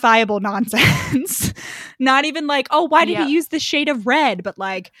verifiable nonsense. Not even like, oh, why did he use this shade of red? But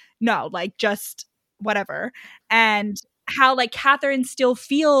like, no, like just whatever. And how like Catherine still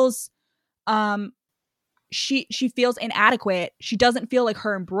feels she feels inadequate. She doesn't feel like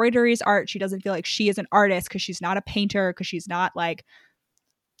her embroidery is art. She doesn't feel like she is an artist because she's not a painter, because she's not like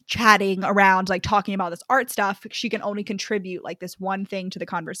chatting around, like talking about this art stuff, she can only contribute like this one thing to the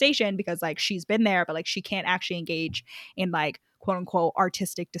conversation because like she's been there, but like she can't actually engage in like quote unquote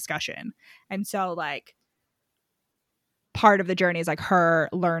artistic discussion. And so like part of the journey is like her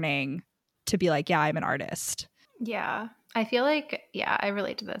learning to be like, yeah, I'm an artist. Yeah. I feel like, yeah, I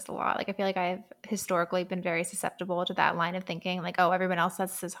relate to this a lot. Like, I feel like I've historically been very susceptible to that line of thinking, like, oh, everyone else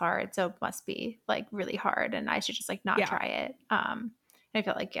says this is hard, so it must be like really hard, and I should just like not try it. And I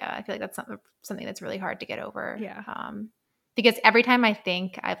feel like, I feel like that's something that's really hard to get over. Yeah. Because every time I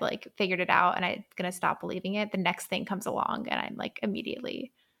think I've like figured it out and I'm gonna stop believing it, the next thing comes along, and I'm like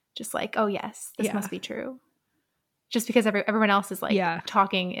immediately just like, oh yes, this must be true. Just because everyone else is like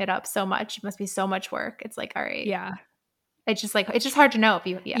talking it up so much, it must be so much work. It's like, all right, it's just hard to know if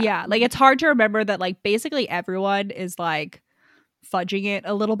you like it's hard to remember that like basically everyone is like fudging it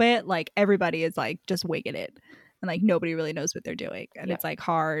a little bit. Like everybody is like just winging it, and like nobody really knows what they're doing, and it's like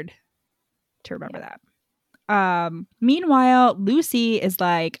hard to remember that. Meanwhile, Lucy is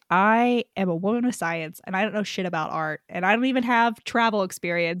like, I am a woman of science and I don't know shit about art, and I don't even have travel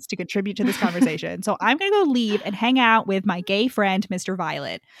experience to contribute to this conversation. So I'm gonna go leave and hang out with my gay friend, Mr.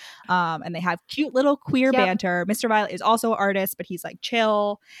 Violet. And they have cute little queer banter. Mr. Violet is also an artist, but he's like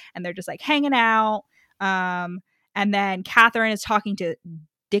chill, and they're just like hanging out. And then Catherine is talking to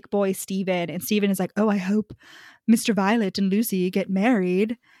Dick Boy Steven, and Steven is like, oh, I hope Mr. Violet and Lucy get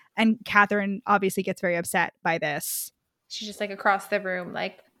married. And Catherine obviously gets very upset by this. She's just like across the room,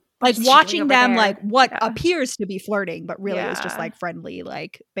 like watching them like what appears to be flirting, but really is just like friendly,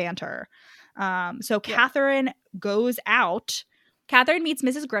 like banter. So Catherine goes out. Catherine meets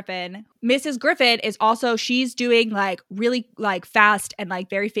Mrs. Griffin. Mrs. Griffin is also, she's doing like really like fast and like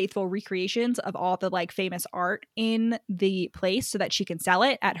very faithful recreations of all the like famous art in the place so that she can sell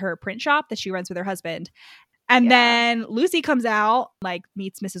it at her print shop that she runs with her husband. And then Lucy comes out, like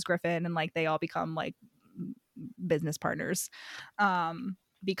meets Mrs. Griffin, and like they all become like business partners.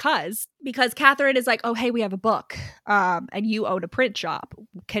 Because Catherine is like, oh, hey, we have a book, and you own a print shop.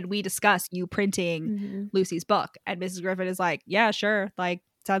 Can we discuss you printing Lucy's book? And Mrs. Griffin is like, yeah, sure. Like,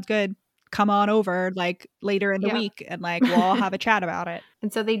 sounds good. Come on over like later in the week, and like we'll all have a chat about it.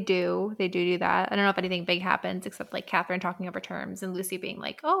 And so they do that. I don't know if anything big happens except like Catherine talking over terms and Lucy being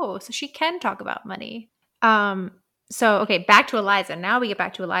like, oh, so she can talk about money. So, okay, back to Eliza. Now we get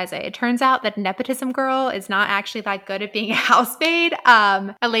back to Eliza. It turns out that nepotism girl is not actually that good at being a housemaid.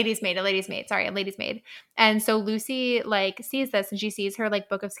 A lady's maid. And so Lucy like sees this, and she sees her like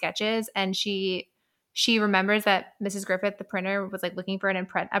book of sketches, and she remembers that Mrs. Griffith, the printer, was like looking for an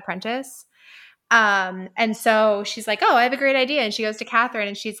apprentice. And so she's like, oh, I have a great idea. And she goes to Catherine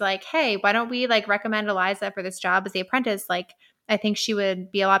and she's like, hey, why don't we like recommend Eliza for this job as the apprentice? Like, I think she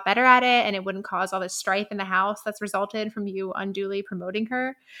would be a lot better at it, and it wouldn't cause all this strife in the house that's resulted from you unduly promoting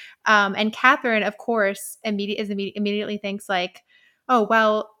her. And Catherine, of course, immediately thinks like, oh,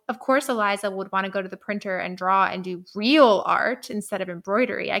 well, of course Eliza would want to go to the printer and draw and do real art instead of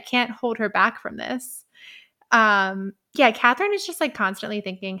embroidery. I can't hold her back from this. Catherine is just like constantly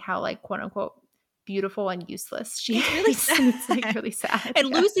thinking how like quote unquote beautiful and useless she is. Really sad. It's like really sad. And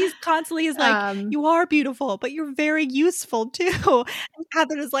Lucy's constantly is like, you are beautiful, but you're very useful too. And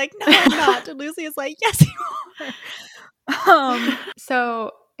Catherine is like, no, I'm not. And Lucy is like, yes, you are.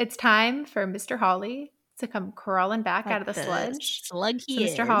 So it's time for Mr. Hawley to come crawling back out of the sludge.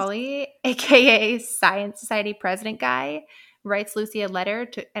 Mr. Hawley, aka Science Society president guy, writes Lucy a letter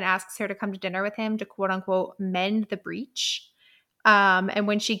and asks her to come to dinner with him to quote unquote mend the breach. And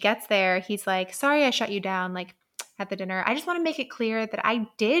when she gets there, he's like, sorry, I shut you down like at the dinner. I just want to make it clear that I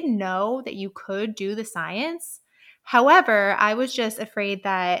did know that you could do the science. However, I was just afraid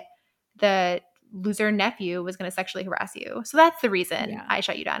that the loser nephew was going to sexually harass you. So that's the reason I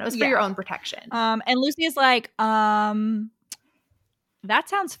shut you down. It was for your own protection. And Lucy is like, that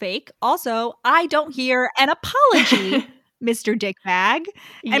sounds fake. Also, I don't hear an apology. Mr. Dickbag.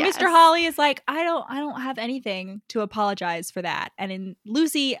 And Mr. Hawley is like, I don't have anything to apologize for that. And in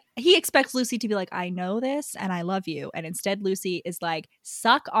Lucy, he expects Lucy to be like, I know this and I love you. And instead Lucy is like,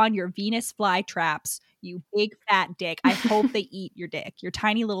 suck on your Venus flytraps, you big fat dick. I hope they eat your dick, your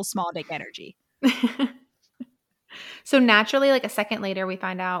tiny little small dick energy. So naturally, like a second later, we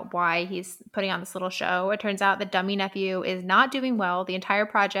find out why he's putting on this little show. It turns out the dummy nephew is not doing well. The entire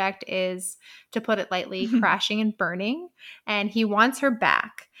project is, to put it lightly, crashing and burning. And he wants her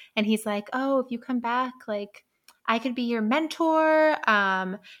back. And he's like, oh, if you come back, like I could be your mentor.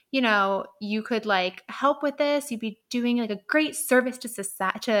 You could like help with this. You'd be doing like a great service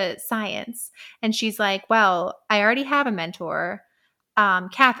to science. And she's like, well, I already have a mentor,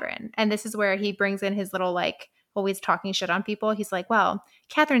 Catherine. And this is where he brings in his little like always talking shit on people. He's like, well,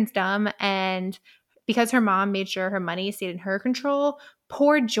 Catherine's dumb, and because her mom made sure her money stayed in her control,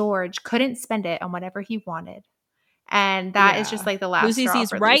 poor George couldn't spend it on whatever he wanted. And that is just like the last Lucy straw sees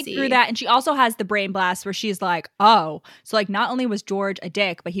for right Lucy. through that. And she also has the brain blast where she's like, oh, so like not only was George a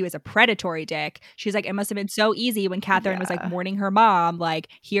dick, but he was a predatory dick. She's like, it must have been so easy when Catherine was like mourning her mom. Like,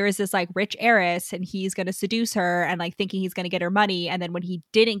 here is this like rich heiress and he's going to seduce her and like thinking he's going to get her money. And then when he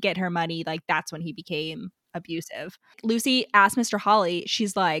didn't get her money, like that's when he became abusive. Lucy asked Mr. Hawley,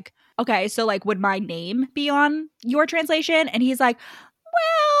 she's like, okay, so like would my name be on your translation? And he's like,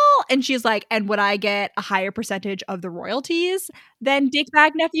 well, and she's like, and would I get a higher percentage of the royalties than Dick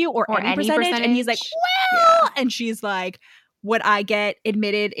Bag Nephew or any percentage? And he's like, well, and she's like, would I get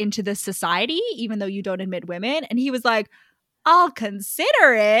admitted into the society even though you don't admit women? And he was like, I'll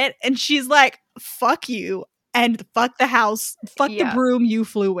consider it. And she's like, fuck you and fuck the house, fuck the broom you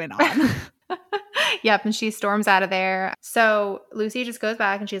flew in on. Yep, and she storms out of there. So Lucy just goes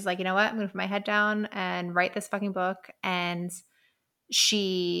back and she's like, you know what? I'm going to put my head down and write this fucking book. And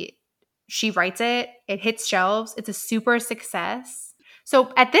she writes it. It hits shelves. It's a super success.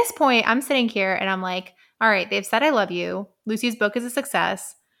 So at this point, I'm sitting here and I'm like, all right, they've said I love you. Lucy's book is a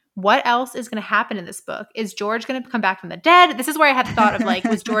success. What else is going to happen in this book? Is George going to come back from the dead? This is where I had the thought of like,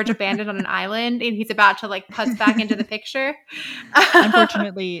 was George abandoned on an island and he's about to like putz back into the picture?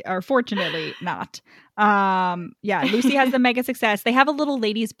 Unfortunately, or fortunately not. Lucy has the mega success. They have a little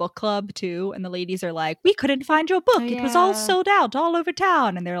ladies book club too, and the ladies are like, we couldn't find your book. It was all sold out all over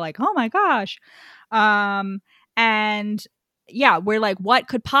town. And they're like, oh my gosh. We're like, what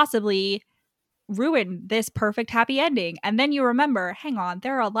could possibly ruin this perfect happy ending? And then you remember, hang on,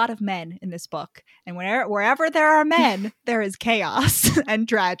 there are a lot of men in this book, and wherever there are men there is chaos and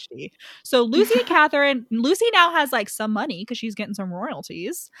tragedy. So Lucy and Catherine, Lucy now has like some money because she's getting some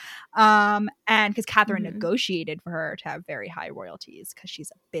royalties, and because Catherine negotiated for her to have very high royalties because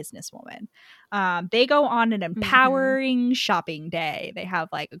she's a businesswoman. They go on an empowering shopping day. They have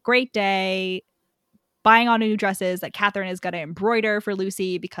like a great day buying all new dresses that Catherine is going to embroider for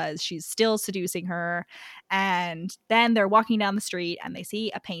Lucy because she's still seducing her. And then they're walking down the street and they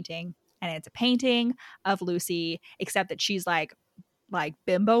see a painting, and it's a painting of Lucy, except that she's like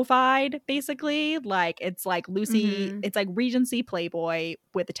bimbo-fied, basically. Like it's like Lucy, it's like Regency Playboy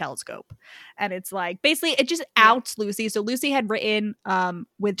with a telescope. And it's like basically it just outs Lucy. So Lucy had written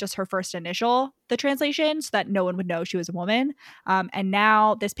with just her first initial the translation so that no one would know she was a woman. And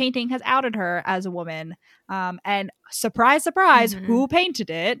now this painting has outed her as a woman. And surprise, surprise, who painted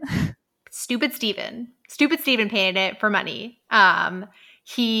it? Stupid Stephen painted it for money.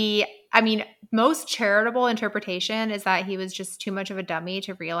 Most charitable interpretation is that he was just too much of a dummy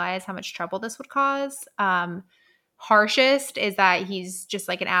to realize how much trouble this would cause. Harshest is that he's just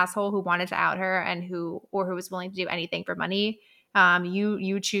like an asshole who wanted to out her and who was willing to do anything for money.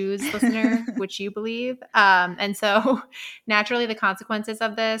 You choose, listener, which you believe. And so naturally the consequences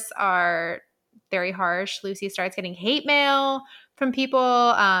of this are very harsh. Lucy starts getting hate mail from people,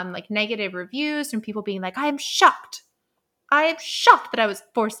 like negative reviews from people being like, I am shocked that I was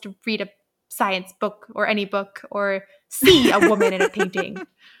forced to read a science book or any book or see a woman in a painting.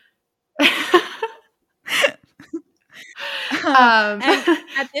 And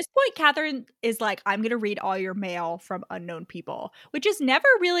at this point, Catherine is like, I'm going to read all your mail from unknown people, which is never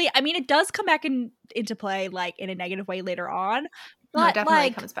really, I mean, it does come back into play like in a negative way later on. But no, it definitely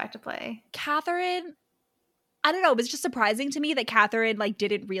like, comes back to play. Catherine, I don't know. It was just surprising to me that Catherine like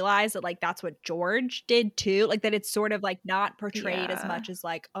didn't realize that like that's what George did too. Like that it's sort of like not portrayed as much as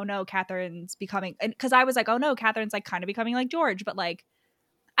like, oh no, Catherine's becoming, and because I was like, oh no, Catherine's like kind of becoming like George. But like,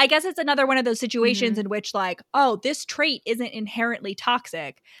 I guess it's another one of those situations in which like, oh, this trait isn't inherently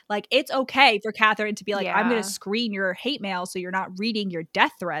toxic. Like it's okay for Catherine to be like, I'm going to screen your hate mail so you're not reading your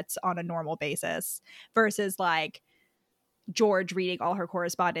death threats on a normal basis, versus like George reading all her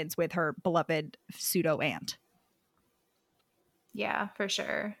correspondence with her beloved pseudo aunt. Yeah, for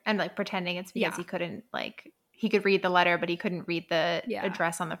sure. And like pretending it's because he couldn't like, he could read the letter, but he couldn't read the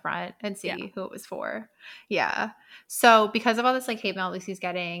address on the front and see who it was for. Yeah. So because of all this like hate mail Lucy's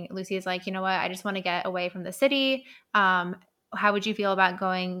getting, Lucy is like, you know what? I just want to get away from the city. How would you feel about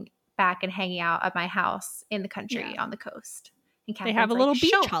going back and hanging out at my house in the country on the coast? And they have a little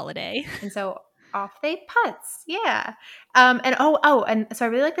beach holiday. And so off they putz. Yeah. And so I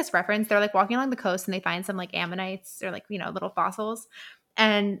really like this reference. They're like walking along the coast and they find some like ammonites or like, you know, little fossils.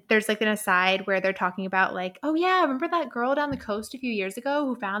 And there's like an aside where they're talking about like, oh yeah, remember that girl down the coast a few years ago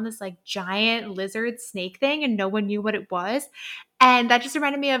who found this like giant lizard snake thing and no one knew what it was? And that just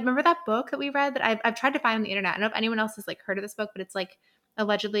reminded me of, remember that book that we read that I've tried to find on the internet? I don't know if anyone else has like heard of this book, but it's like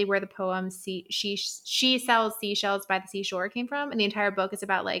allegedly where the poem she sells seashells by the seashore came from. And the entire book is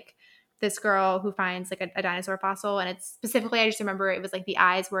about like this girl who finds like a dinosaur fossil. And it's specifically, I just remember it was like the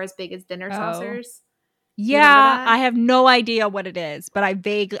eyes were as big as dinner saucers. Yeah, I have no idea what it is, but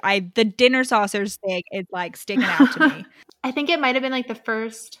the dinner saucers thing is like sticking out to me. I think it might have been like the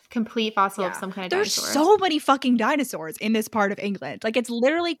first complete fossil of some kind of dinosaur. There's so many fucking dinosaurs in this part of England. Like it's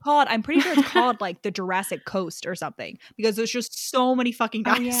literally called, I'm pretty sure it's called like the Jurassic Coast or something, because there's just so many fucking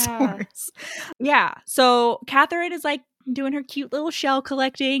dinosaurs. Yeah. So Catherine is like doing her cute little shell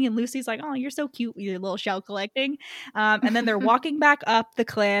collecting, and Lucy's like, oh, you're so cute with your little shell collecting. And then they're walking back up the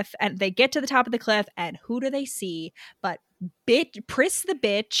cliff, and they get to the top of the cliff, and who do they see but Pris the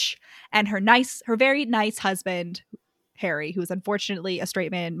bitch and her very nice husband Harry, who's unfortunately a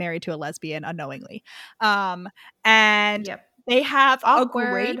straight man married to a lesbian unknowingly. And they have a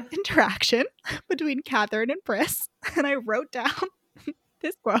great interaction between Catherine and Pris. And I wrote down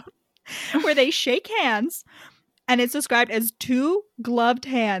this quote where they shake hands, and it's described as two gloved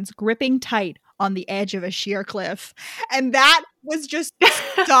hands gripping tight on the edge of a sheer cliff. And that was just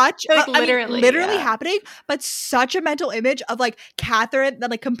such like literally happening, but such a mental image of like Catherine that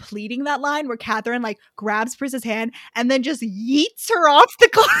like completing that line where Catherine like grabs Pris's hand and then just yeets her off the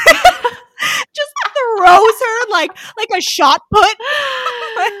cliff. Just throws her like a shot put.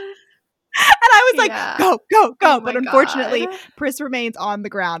 And I was like, go, go, go. But unfortunately, Pris remains on the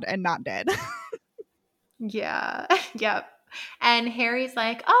ground and not dead. Yeah. Yep. And Harry's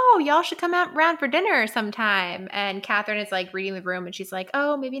like, oh, y'all should come out round for dinner sometime. And Catherine is like reading the room, and she's like,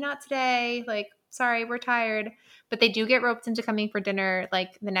 oh, maybe not today. Like, sorry, we're tired. But they do get roped into coming for dinner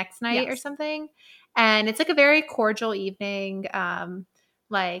like the next night or something. And it's like a very cordial evening.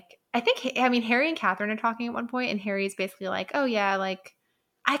 Like, I mean, Harry and Catherine are talking at one point, and Harry's basically like, oh, yeah, like,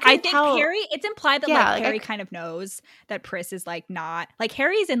 I think Harry, it's implied that like Harry kind of knows that Pris is like not, like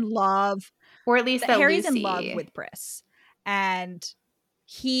Harry's in love. Or at least Harry's Lucy. in love with Pris. And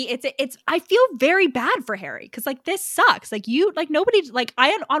I feel very bad for Harry because like this sucks. Like nobody, like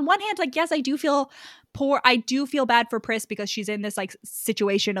on one hand, like yes, I do feel bad for Pris because she's in this like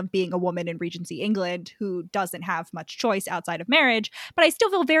situation of being a woman in Regency England who doesn't have much choice outside of marriage. But I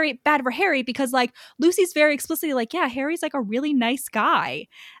still feel very bad for Harry because like Lucy's very explicitly like, yeah, Harry's like a really nice guy,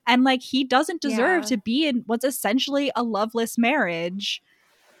 and like he doesn't deserve to be in what's essentially a loveless marriage.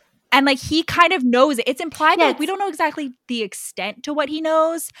 And like he kind of knows it. It's implied that like, we don't know exactly the extent to what he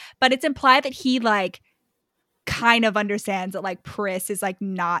knows, but it's implied that he like kind of understands that like Pris is like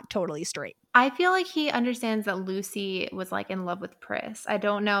not totally straight. I feel like he understands that Lucy was like in love with Pris. I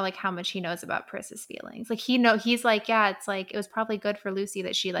don't know like how much he knows about Pris's feelings. Like he's like, yeah, it's like it was probably good for Lucy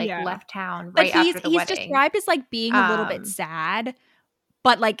that she like left town right after the wedding. He's described as like being a little bit sad,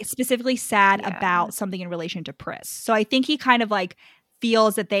 but like specifically sad about something in relation to Pris. So I think he kind of like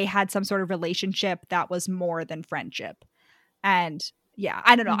feels that they had some sort of relationship that was more than friendship. And yeah,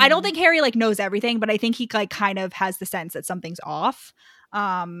 I don't know. I don't think Harry like knows everything, but I think he like kind of has the sense that something's off.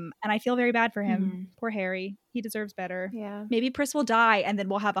 And I feel very bad for him. Poor Harry. He deserves better. Yeah. Maybe Pris will die and then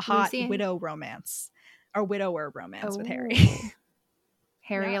we'll have a hot widower romance with Harry.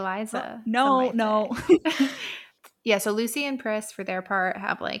 Harry Eliza. No. Yeah, so Lucy and Pris, for their part,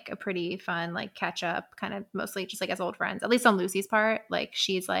 have like a pretty fun like catch up, kind of mostly just like as old friends. At least on Lucy's part, like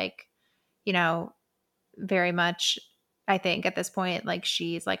she's like, you know, very much. I think at this point, like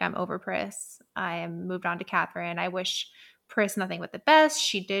she's like, I'm over Pris. I am moved on to Catherine. I wish Pris nothing but the best.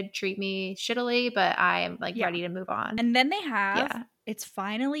 She did treat me shittily, but I am like ready to move on. And then they have it's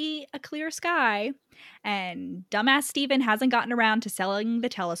finally a clear sky, and dumbass Stephen hasn't gotten around to selling the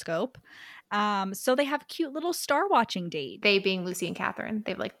telescope. So they have a cute little star watching date. They being Lucy and Catherine.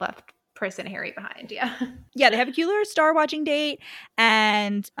 They've like left Pris and Harry behind. Yeah. Yeah, they have a cute little star watching date,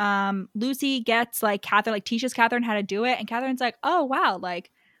 and Lucy gets like Catherine, like teaches Catherine how to do it, and Catherine's like, oh wow, like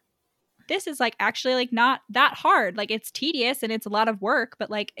this is like actually like not that hard. Like it's tedious and it's a lot of work, but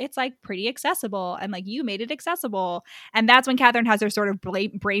like it's like pretty accessible, and like you made it accessible. And that's when Catherine has her sort of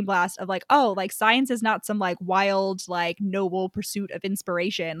brain blast of like, oh, like science is not some like wild like noble pursuit of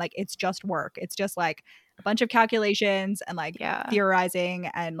inspiration. Like it's just work. It's just like a bunch of calculations and like theorizing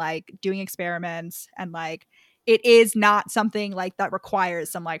and like doing experiments, and like it is not something like that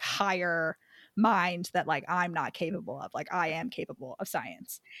requires some like higher mind that like I'm not capable of. Like I am capable of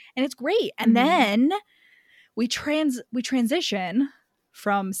science, and it's great. And then we transition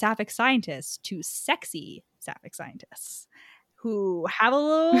from sapphic scientists to sexy sapphic scientists who have a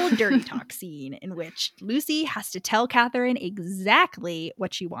little dirty talk scene in which Lucy has to tell Catherine exactly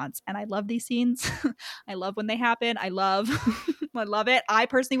what she wants. And I love these scenes. I love when they happen. I love it. I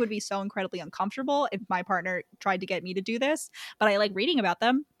personally would be so incredibly uncomfortable if my partner tried to get me to do this, but I like reading about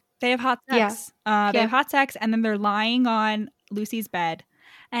them. They have hot sex. They have hot sex, and then they're lying on Lucy's bed,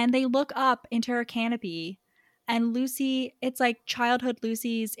 and they look up into her canopy, and Lucy, it's like childhood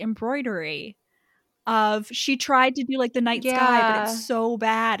Lucy's embroidery of she tried to do like the night sky, but it's so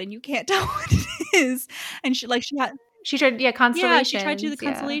bad and you can't tell what it is. And she tried constellations. She tried to do the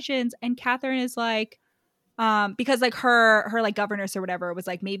constellations, and Catherine is like, because like her like governess or whatever was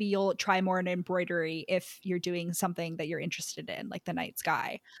like, maybe you'll try more in embroidery if you're doing something that you're interested in, like the night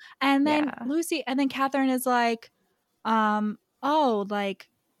sky. And then Catherine is like, oh, like,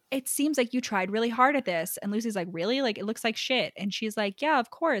 it seems like you tried really hard at this. And Lucy's like, really? Like, it looks like shit. And she's like, yeah, of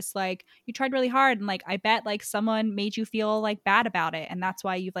course. Like, you tried really hard. And like, I bet like someone made you feel like bad about it. And that's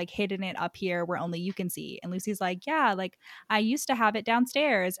why you've like hidden it up here where only you can see. And Lucy's like, yeah, like I used to have it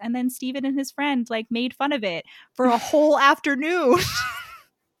downstairs. And then Stephen and his friend like made fun of it for a whole afternoon.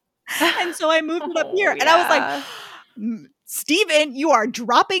 And so I moved it up here. And I was like, Stephen, you are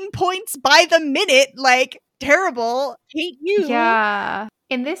dropping points by the minute. Like, terrible. Hate you. Yeah.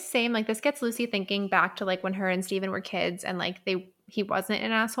 In this same, like, this gets Lucy thinking back to like when her and Stephen were kids and like he wasn't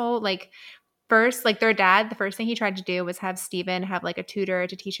an asshole. Like, first, like their dad, the first thing he tried to do was have Stephen have like a tutor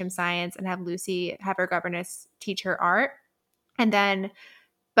to teach him science and have Lucy have her governess teach her art. And then,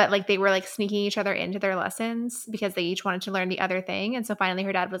 but like they were like sneaking each other into their lessons because they each wanted to learn the other thing. And so finally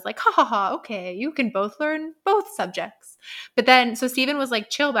her dad was like, ha ha ha, okay, you can both learn both subjects. But then, so Stephen was like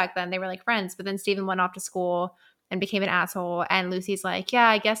chill back then. They were like friends. But then Stephen went off to school and became an asshole. And Lucy's like, yeah,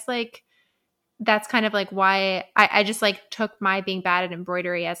 I guess like that's kind of like why I just like took my being bad at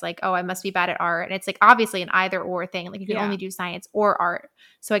embroidery as like, oh, I must be bad at art. And it's like obviously an either or thing. Like you can only do science or art.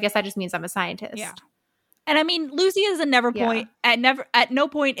 So I guess that just means I'm a scientist. Yeah. And I mean, Lucy is at no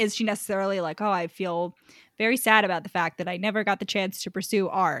point is she necessarily like, oh, I feel very sad about the fact that I never got the chance to pursue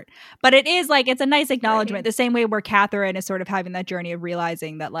art. But it is like, it's a nice acknowledgement, the same way where Catherine is sort of having that journey of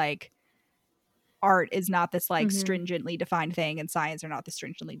realizing that like art is not this like stringently defined thing and science are not this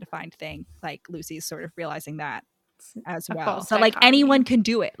stringently defined thing. Like Lucy's sort of realizing that as well. So like anyone can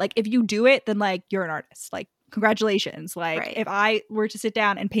do it. Like if you do it, then like you're an artist. Like congratulations. Like if I were to sit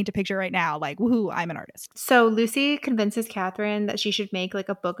down and paint a picture right now, like woohoo, I'm an artist. So Lucy convinces Catherine that she should make like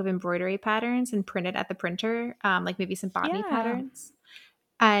a book of embroidery patterns and print it at the printer, like maybe some botany patterns.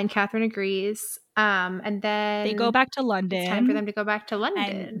 And Catherine agrees. And then they go back to London. It's time for them to go back to London.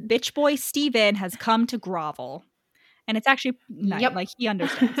 And bitch boy Stephen has come to grovel. And it's actually nice. Like he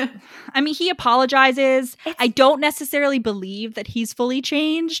understands. I mean, he apologizes. I don't necessarily believe that he's fully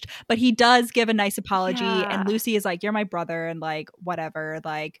changed, but he does give a nice apology. And Lucy is like, you're my brother and like whatever.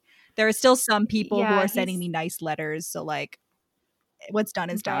 Like there are still some people who are sending me nice letters. So like what's done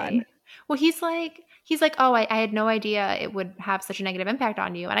is done. Well, he's like, oh, I had no idea it would have such a negative impact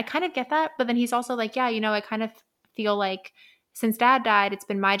on you. And I kind of get that. But then he's also like, yeah, you know, I kind of feel like since dad died, it's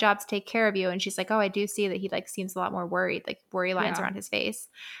been my job to take care of you. And she's like, oh, I do see that he like seems a lot more worried, like worry lines around his face.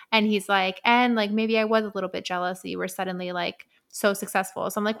 And he's like, and like, maybe I was a little bit jealous that you were suddenly like so successful.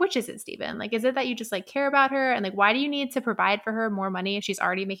 So I'm like, which is it, Stephen? Like, is it that you just like care about her? And like, why do you need to provide for her more money if she's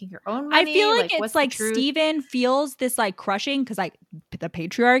already making her own money? I feel like it's like Stephen feels this like crushing because like the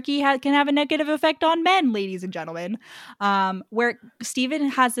patriarchy can have a negative effect on men, ladies and gentlemen, where Stephen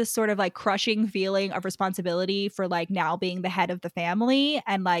has this sort of like crushing feeling of responsibility for like now being the head of the family.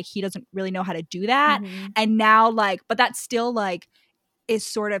 And like, he doesn't really know how to do that. And now like, but that still like is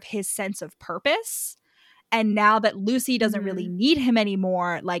sort of his sense of purpose. And now that Lucy doesn't really need him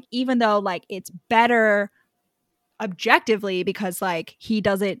anymore, like even though like it's better objectively because like he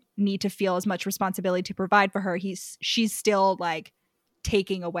doesn't need to feel as much responsibility to provide for her, she's still like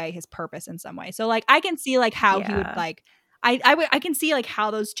taking away his purpose in some way. So like I can see like how he would like I can see like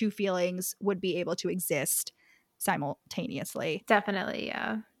how those two feelings would be able to exist simultaneously. Definitely,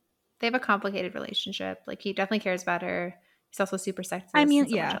 yeah. They have a complicated relationship. Like he definitely cares about her. He's also super sexist. I mean,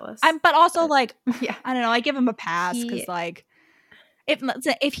 jealous. But also like, I don't know. I give him a pass because like,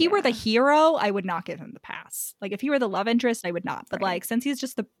 if he were the hero, I would not give him the pass. Like if he were the love interest, I would not. But like, since he's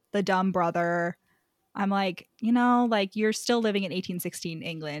just the dumb brother, I'm like, you know, like you're still living in 1816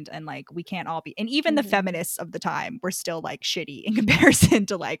 England, and like we can't all be. And even the feminists of the time were still like shitty in comparison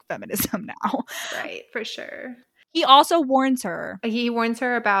to like feminism now. Right, for sure. He also warns her. He warns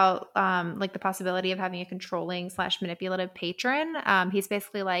her about like the possibility of having a controlling / manipulative patron. He's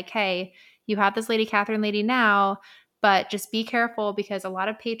basically like, hey, you have this lady Catherine lady now, but just be careful because a lot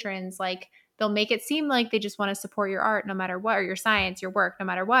of patrons like they'll make it seem like they just want to support your art no matter what, or your science, your work, no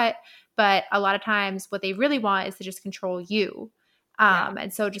matter what. But a lot of times what they really want is to just control you.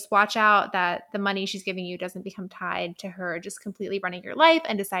 And so just watch out that the money she's giving you doesn't become tied to her just completely running your life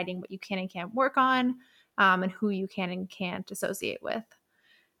and deciding what you can and can't work on, and who you can and can't associate with,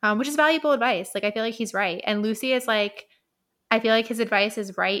 which is valuable advice. Like, I feel like he's right. And Lucy is like, I feel like his advice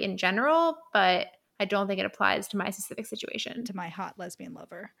is right in general, but I don't think it applies to my specific situation. To my hot lesbian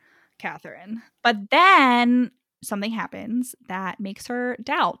lover, Catherine. But then something happens that makes her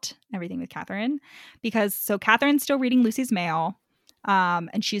doubt everything with Catherine, because so Catherine's still reading Lucy's mail.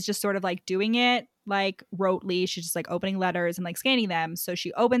 And she's just sort of like doing it like rotely. She's just like opening letters and like scanning them. So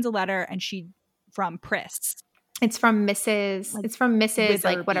she opens a letter and from Pris. It's from Mrs.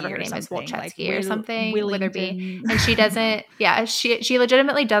 like whatever her name is, Wolchetsky or something, Witherby. And she doesn't, she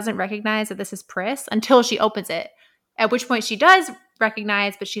legitimately doesn't recognize that this is Pris until she opens it. At which point she does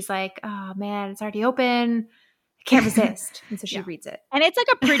recognize, but she's like, oh man, it's already open. I can't resist. And so she reads it. And it's like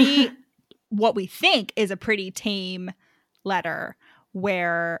a pretty, what we think is a pretty tame letter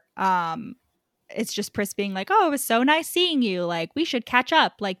where it's just Pris being like, oh, it was so nice seeing you, like we should catch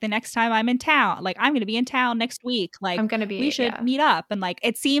up like the next time I'm in town, like I'm gonna be in town next week, like we should meet up. And like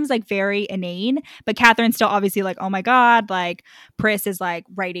it seems like very inane, but Catherine's still obviously like, oh my god, like Pris is like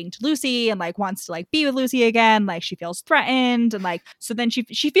writing to Lucy and like wants to like be with Lucy again, like she feels threatened. And like so then she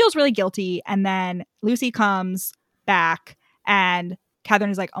feels really guilty, and then Lucy comes back and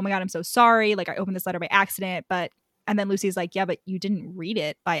Catherine is like, oh my god, I'm so sorry, like I opened this letter by accident. And then Lucy's like, yeah, but you didn't read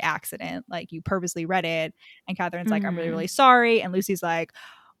it by accident. Like you purposely read it. And Catherine's like, I'm really, really sorry. And Lucy's like,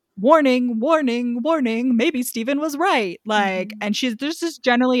 warning, warning, warning. Maybe Stephen was right. Like, and she's just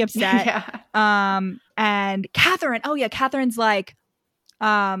generally upset. And Catherine's like,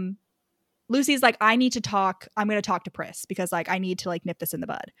 Lucy's like, I need to talk. I'm going to talk to Pris because like I need to like nip this in the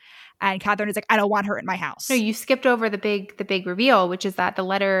bud. And Catherine is like, I don't want her in my house. No, you skipped over the big reveal, which is that the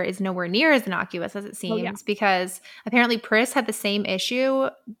letter is nowhere near as innocuous as it seems, because apparently Pris had the same issue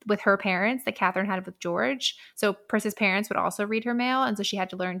with her parents that Catherine had with George. So Pris's parents would also read her mail, and so she had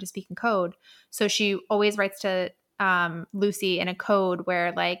to learn to speak in code. So she always writes to Lucy in a code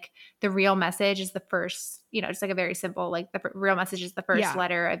where like the real message is the first, just like a very simple, like the real message is the first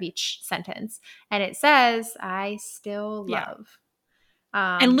letter of each sentence. And it says, I still love.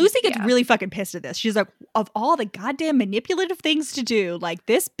 And Lucy gets really fucking pissed at this. She's like, of all the goddamn manipulative things to do, like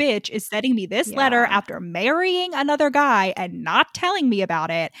this bitch is sending me this letter after marrying another guy and not telling me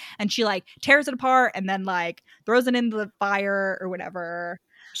about it. And she like tears it apart and then like throws it into the fire or whatever.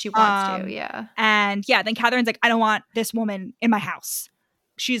 She wants to, And then Catherine's like, I don't want this woman in my house.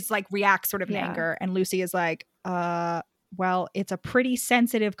 She's like reacts sort of in anger. And Lucy is like, well, it's a pretty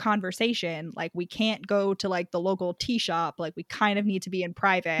sensitive conversation. Like we can't go to like the local tea shop. Like we kind of need to be in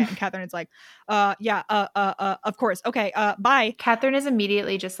private. And Catherine's like, of course. Okay, bye. Catherine is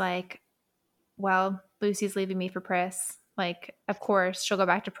immediately just like, well, Lucy's leaving me for Pris. Like, of course, she'll go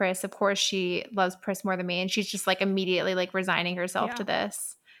back to Pris. Of course, she loves Pris more than me. And she's just like immediately like resigning herself to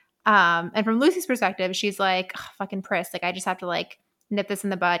this. And from Lucy's perspective, she's like, oh, fucking Pris. Like, I just have to like nip this in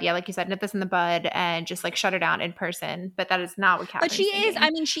the bud. Yeah, like you said, nip this in the bud and just like shut her down in person. But that is not what Catherine.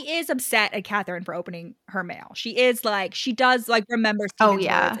 But she is upset at Catherine for opening her mail. She is like, she does like remember Stephen's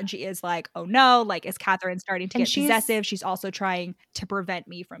words, and she is like, oh no, like is Catherine starting to get possessive? She's also trying to prevent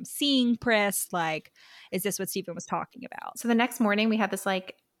me from seeing Pris. Like, is this what Stephen was talking about? So the next morning we have this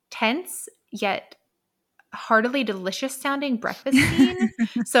like tense yet heartily delicious sounding breakfast scene.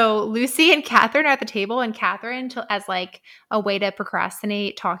 So Lucy and Catherine are at the table, and Catherine, as like a way to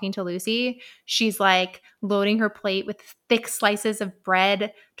procrastinate talking to Lucy, she's like loading her plate with thick slices of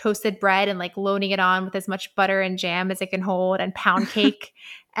bread, toasted bread, and like loading it on with as much butter and jam as it can hold, and pound cake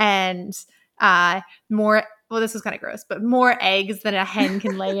and more. Well, this was kind of gross, but more eggs than a hen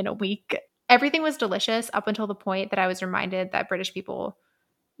can lay in a week. Everything was delicious up until the point that I was reminded that British people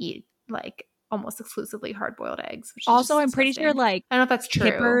eat like almost exclusively hard-boiled eggs. Also, I'm pretty sure like I don't know if that's true.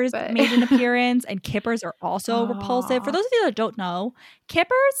 Kippers made an appearance, and kippers are also repulsive. For those of you that don't know,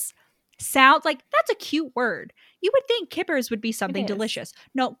 kippers sounds like that's a cute word. You would think kippers would be something delicious.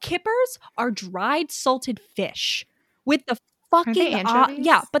 No, kippers are dried salted fish with the fucking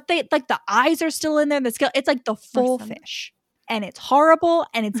but they like the eyes are still in there. The scale, it's like the full fish. And it's horrible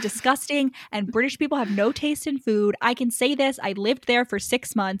and it's disgusting, and British people have no taste in food. I can say this. I lived there for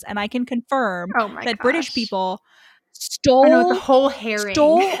 6 months, and I can confirm that British people stole the whole herring,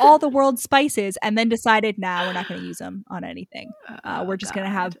 stole all the world's spices, and then decided, nah, we're not going to use them on anything. We're just going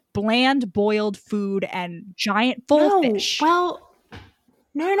to have bland boiled food and giant full fish. Well,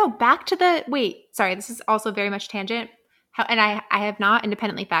 no. Back to the – wait, sorry. This is also very much tangent. and I have not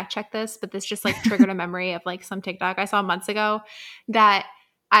independently fact checked this, but this just like triggered a memory of like some TikTok I saw months ago that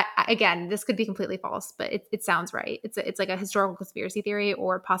again, this could be completely false, but it sounds right. It's like a historical conspiracy theory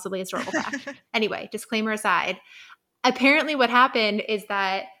or possibly historical fact. Anyway, disclaimer aside, apparently what happened is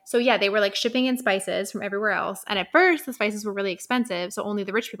that, so yeah, they were like shipping in spices from everywhere else. And at first the spices were really expensive, so only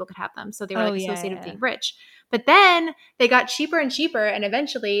the rich people could have them. So they were associated with being rich. But then they got cheaper and cheaper. And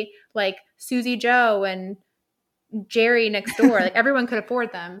eventually like Susie Joe and Jerry next door, like everyone could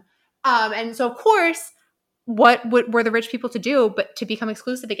afford them. And so of course, what were the rich people to do but to become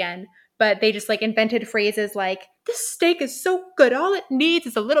exclusive again? But they just like invented phrases like, this steak is so good, all it needs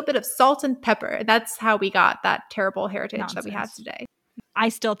is a little bit of salt and pepper. That's how we got that terrible heritage that we have today. I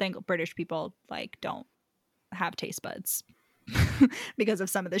still think British people like don't have taste buds because of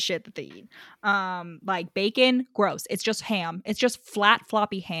some of the shit that they eat. Like bacon, gross. It's just ham. It's just flat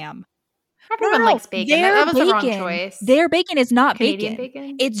floppy ham. Everyone likes bacon. That was the wrong choice. Their bacon is not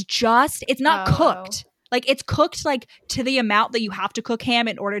bacon. It's not cooked. Like it's cooked like to the amount that you have to cook ham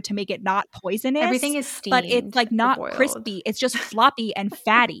in order to make it not poisonous. Everything is steamed, but it's like not crispy. It's just floppy and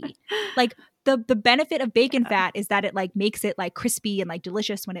fatty. Like the benefit of bacon fat is that it like makes it like crispy and like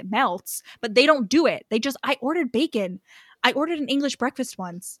delicious when it melts. But they don't do it. I ordered bacon. I ordered an English breakfast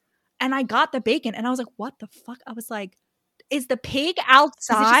once, and I got the bacon, and I was like, "What the fuck?" I was like, is the pig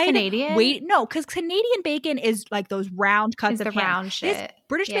outside? Is it just Canadian? Wait, no, because Canadian bacon is like those round cuts of ham. Round shit. This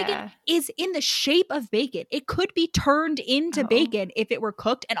British bacon is in the shape of bacon. It could be turned into bacon if it were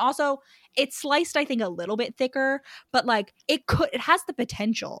cooked. And also, it's sliced, I think, a little bit thicker, but like it has the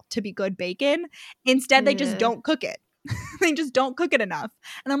potential to be good bacon. Instead, they just don't cook it. They just don't cook it enough.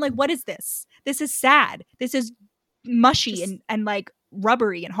 And I'm like, what is this? This is sad. This is mushy and like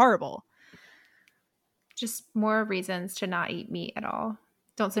rubbery and horrible. Just more reasons to not eat meat at all.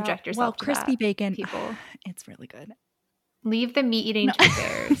 Don't subject yourself to crispy bacon, people. It's really good. Leave the meat eating to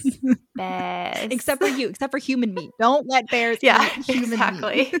bears. Best. Except for human meat. Don't let bears eat human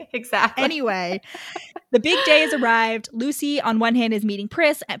meat. Exactly. Anyway, the big day has arrived. Lucy, on one hand, is meeting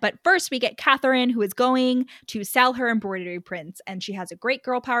Pris, but first we get Catherine, who is going to sell her embroidery prints, and she has a great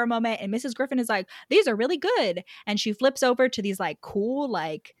girl power moment, and Mrs. Griffin is like, these are really good. And she flips over to these like cool,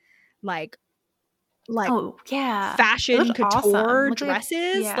 like fashion couture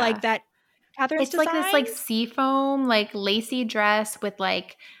dresses like that Catherine's designed. Like this like seafoam like lacy dress with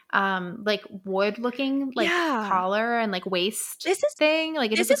like wood looking like collar and like waist thing.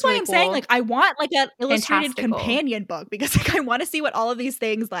 Like this is why I'm saying like I want like an illustrated companion book, because like I want to see what all of these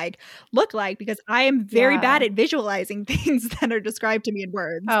things like look like, because I am very bad at visualizing things that are described to me in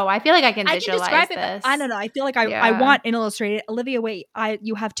words. Oh, I feel like I can visualize this. It, I don't know. I feel like I want an illustrated. Olivia, wait,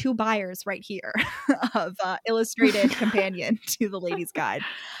 you have 2 buyers right here of illustrated companion to the Ladies Guide.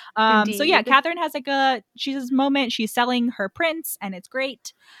 So yeah, Catherine has like she's moment. She's selling her prints and it's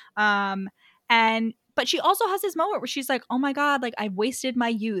great. But she also has this moment where she's like, oh my God, like I've wasted my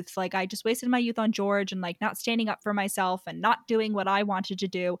youth. Like I just wasted my youth on George and like not standing up for myself and not doing what I wanted to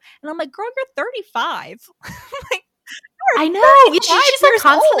do. And I'm like, girl, you're 35. Like, I know. She's like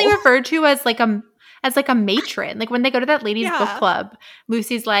constantly referred to as like a matron. Like when they go to that ladies book club,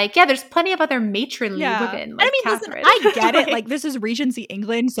 Lucy's like, yeah, there's plenty of other matronly women. Like, I mean, Catherine. Listen, I get it. Like this is Regency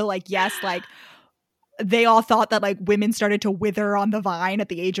England. So like, yes, like they all thought that like women started to wither on the vine at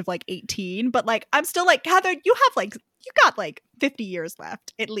the age of like 18. But like, I'm still like, Catherine, you got like 50 years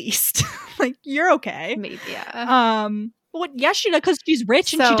left at least. Like you're okay. Maybe, yeah. Well, yes, she does, because she's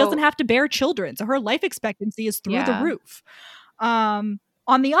rich and she doesn't have to bear children. So her life expectancy is through the roof. On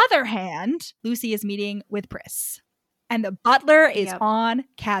the other hand, Lucy is meeting with Pris, and the butler is on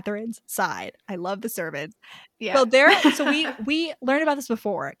Catherine's side. I love the servants. Yeah. So we learned about this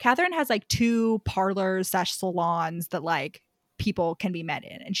before. Catherine has like 2 parlors/salons that like people can be met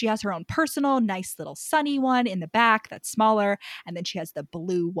in, and she has her own personal, nice little sunny one in the back that's smaller, and then she has the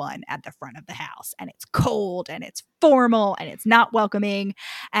blue one at the front of the house, and it's cold and it's formal and it's not welcoming.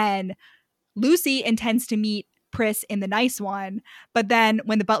 And Lucy intends to meet Pris in the nice one, but then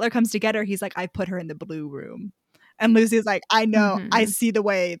when the butler comes to get her, he's like, I put her in the blue room. And Lucy's like, I know, I see the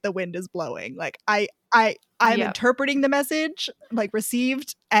way the wind is blowing. Like I'm interpreting the message, like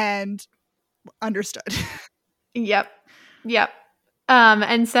received and understood. Yep.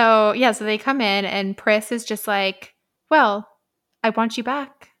 And so so they come in and Pris is just like, well, I want you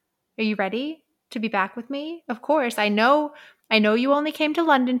back. Are you ready to be back with me? Of course. I know you only came to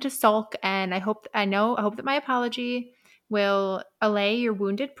London to sulk, and I hope that my apology will allay your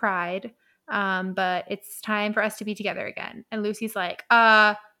wounded pride. But it's time for us to be together again. And Lucy's like,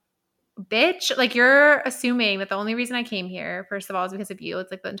 bitch, like you're assuming that the only reason I came here, first of all, is because of you.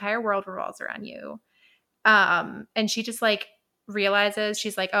 It's like the entire world revolves around you. And she just like realizes,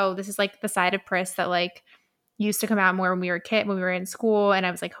 she's like, oh, this is like the side of Pris that like used to come out more when we were in school, and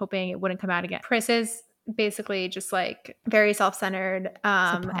I was like hoping it wouldn't come out again. Pris is basically just like very self-centered,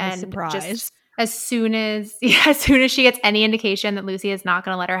 surprise. Just as soon as she gets any indication that Lucy is not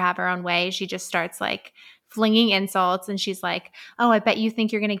going to let her have her own way, she just starts like flinging insults, and she's like, oh, I bet you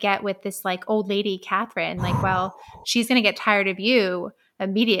think you're going to get with this like old lady Catherine, like, well, she's going to get tired of you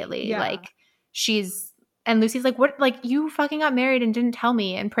immediately. Like and Lucy's like, what, like, you fucking got married and didn't tell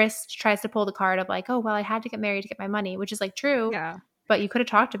me. And Pris tries to pull the card of like, oh, well, I had to get married to get my money, which is like true. Yeah. But you could have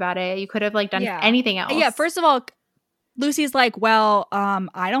talked about it. You could have like done anything else. Yeah. First of all, Lucy's like, well,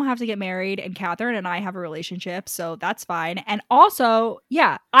 I don't have to get married, and Catherine and I have a relationship, so that's fine. And also,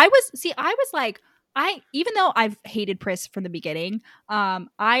 yeah, I was like, even though I've hated Pris from the beginning,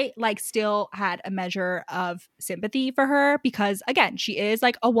 I like still had a measure of sympathy for her because, again, she is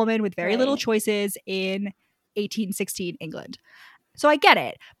like a woman with very little choices in 1816 England. So I get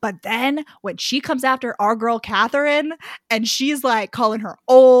it. But then when she comes after our girl Catherine, and she's like calling her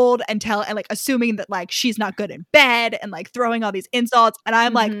old and like assuming that like she's not good in bed and like throwing all these insults, and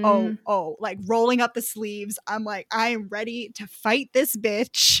I'm like, oh, like rolling up the sleeves. I'm like, I am ready to fight this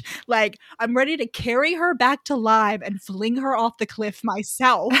bitch. Like, I'm ready to carry her back to live and fling her off the cliff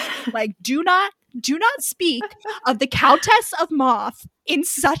myself. Like, do not speak of the Countess of Moth in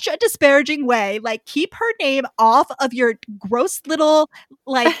such a disparaging way. Like, keep her name off of your gross little,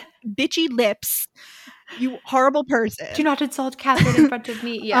 like, bitchy lips, you horrible person. Do not insult Catherine in front of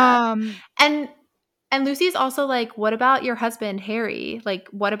me. Yeah. And Lucy's also like, what about your husband, Harry? Like,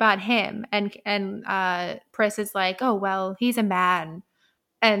 what about him? And Pris is like, oh, well, he's a man.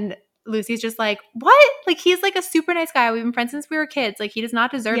 And Lucy's just like, what? Like, he's like a super nice guy. We've been friends since we were kids. Like, he does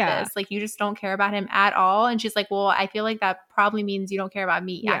not deserve this. Like, you just don't care about him at all. And she's like, well, I feel like that probably means you don't care about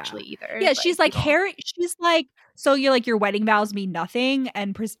me actually either. Yeah, like, she's like, Harry, she's like, so you're like, your wedding vows mean nothing?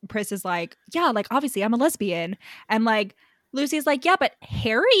 And Pris is like, yeah, like, obviously I'm a lesbian. And like, Lucy's like, yeah, but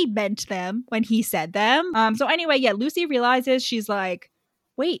Harry meant them when he said them. So anyway, yeah, Lucy realizes, she's like,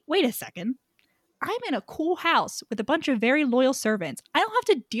 wait a second. I'm in a cool house with a bunch of very loyal servants. I don't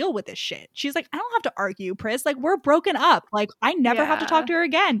have to deal with this shit. She's like, I don't have to argue, Pris. Like, we're broken up. Like, I never have to talk to her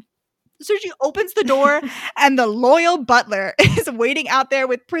again. So she opens the door and the loyal butler is waiting out there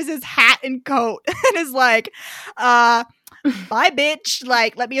with Pris's hat and coat and is like, bye, bitch.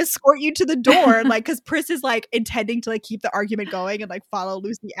 Like, let me escort you to the door. Like, because Pris is like intending to like keep the argument going and like follow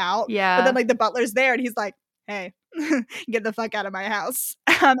Lucy out. Yeah. But then like the butler's there and he's like, hey, get the fuck out of my house.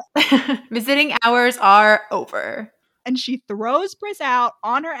 Visiting hours are over. And she throws Pris out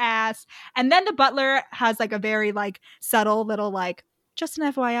on her ass. And then the butler has like a very like subtle little like, just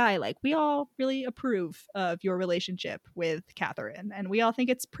an FYI, like, we all really approve of your relationship with Catherine. And we all think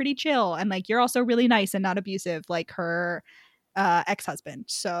it's pretty chill. And like, you're also really nice and not abusive like her ex-husband.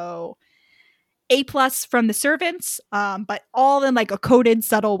 So A+ from the servants, but all in like a coded,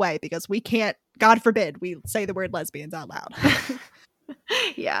 subtle way, because we can't, God forbid, we say the word lesbians out loud.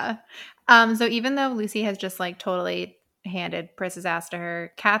 Yeah. So even though Lucy has just like totally handed Pris's ass to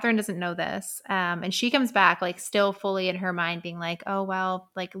her, Catherine doesn't know this. And she comes back like still fully in her mind being like, oh, well,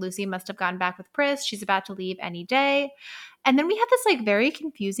 like Lucy must have gotten back with Pris. She's about to leave any day. And then we have this like very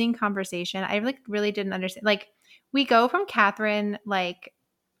confusing conversation. I like really didn't understand. Like, we go from Catherine like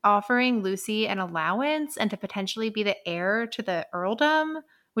offering Lucy an allowance and to potentially be the heir to the earldom,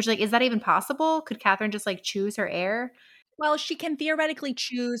 which like, is that even possible? Could Catherine just like choose her heir? Well, she can theoretically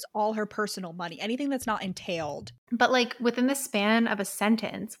choose all her personal money, anything that's not entailed. But like within the span of a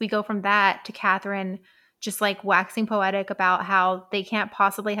sentence, we go from that to Catherine just like waxing poetic about how they can't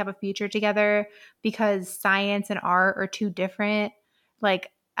possibly have a future together because science and art are too different.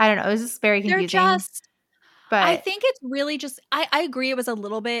 Like, I don't know. It was just very confusing. But I think it's really just, I agree. It was a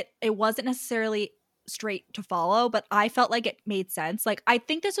little bit, it wasn't necessarily straight to follow, but I felt like it made sense. Like, I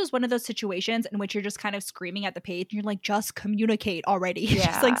think this was one of those situations in which you're just kind of screaming at the page and you're like, just communicate already. Yeah.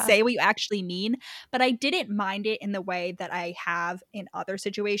 Just like say what you actually mean. But I didn't mind it in the way that I have in other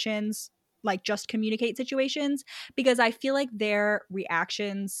situations, like just communicate situations, because I feel like their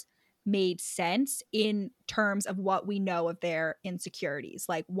reactions made sense in terms of what we know of their insecurities,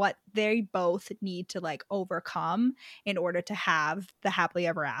 like what they both need to like overcome in order to have the happily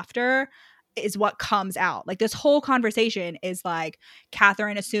ever after is what comes out. Like, this whole conversation is like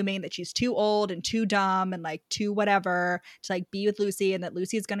Catherine assuming that she's too old and too dumb and like too whatever to like be with Lucy, and that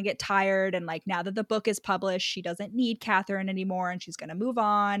Lucy is going to get tired, and like now that the book is published she doesn't need Catherine anymore and she's going to move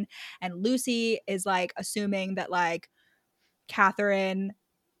on. And Lucy is like assuming that like Catherine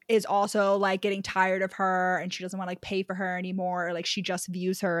is also like getting tired of her and she doesn't want to like pay for her anymore. Or, like she just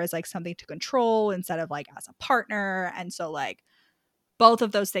views her as like something to control instead of like as a partner. And so like both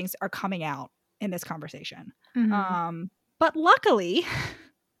of those things are coming out in this conversation. Mm-hmm. But luckily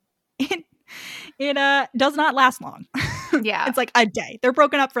it does not last long. Yeah. It's like a day. They're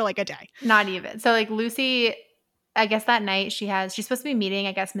broken up for like a day. Not even. So like Lucy, I guess that night she's supposed to be meeting,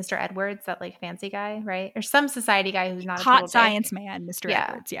 I guess, Mr. Edwards, that like fancy guy, right? Or some society guy who's not a hot science man, Mr.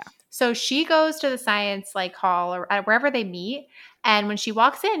 Edwards. Yeah. So she goes to the science like hall or wherever they meet. And when she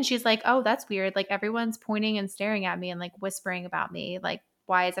walks in, she's like, oh, that's weird. Like everyone's pointing and staring at me and like whispering about me. Like,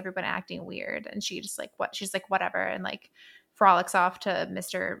 why is everyone acting weird? And she just like, what? She's like, whatever. And like frolics off to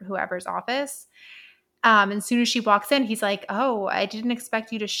Mr. whoever's office. And as soon as she walks in, he's like, oh, I didn't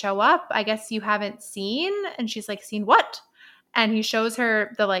expect you to show up. I guess you haven't seen. And she's like, seen what? And he shows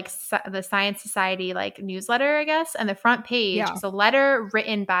her the like the Science Society like newsletter, I guess. And the front page is a letter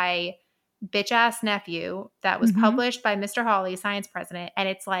written by bitch ass nephew that was published by Mr. Hawley, science president. And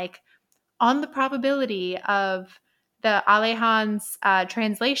it's like on the probability of the Alejand's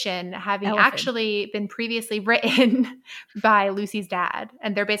translation having actually been previously written by Lucy's dad.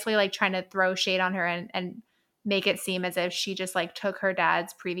 And they're basically like trying to throw shade on her and make it seem as if she just like took her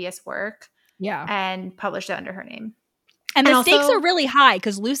dad's previous work and published it under her name. And the stakes are really high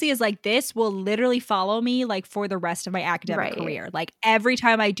because Lucy is like, this will literally follow me like for the rest of my academic career. Like every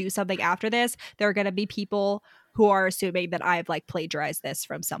time I do something after this, there are going to be people who are assuming that I've like plagiarized this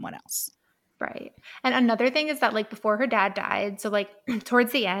from someone else. Right. And another thing is that like before her dad died, so like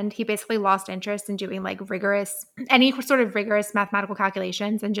towards the end, he basically lost interest in doing like any sort of rigorous mathematical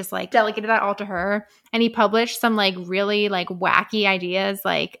calculations and just like delegated that all to her. And he published some like really like wacky ideas,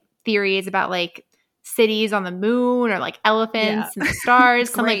 like theories about like cities on the moon or like elephants and the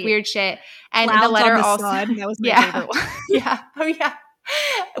stars, some like weird shit. And clouds in the letter on the also, sun. That was my favorite one. Oh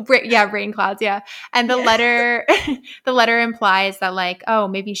yeah. Rain clouds. Yeah. And the letter implies that like, oh,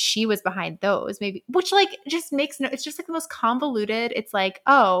 maybe she was behind those, maybe, which like just makes it's just like the most convoluted. It's like,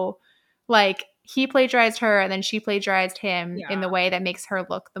 oh, like he plagiarized her and then she plagiarized him in the way that makes her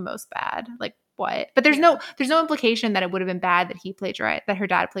look the most bad. Like, what? But there's no implication that it would have been bad that her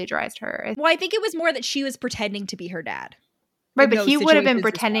dad plagiarized her. Well, I think it was more that she was pretending to be her dad. Right, but he would have been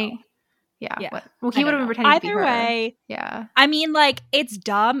pretending. Well, he would have been pretending to be her. Either way. Yeah. I mean, like, it's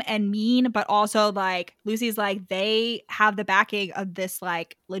dumb and mean, but also, like, Lucy's like, they have the backing of this,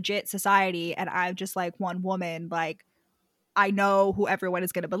 like, legit society, and I'm just, like, one woman. Like, I know who everyone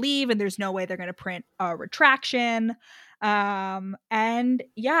is going to believe, and there's no way they're going to print a retraction. And,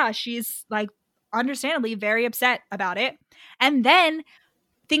 yeah, she's, like, understandably very upset about it. And then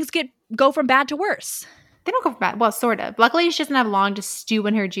things go from bad to worse. They don't go from bad. Well, sort of. Luckily, she doesn't have long to stew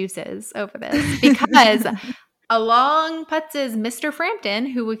in her juices over this because along putzes Mr. Frampton,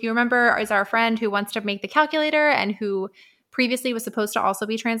 who, if you remember, is our friend who wants to make the calculator and who previously was supposed to also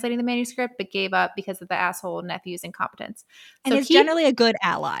be translating the manuscript but gave up because of the asshole nephew's incompetence. And he's generally a good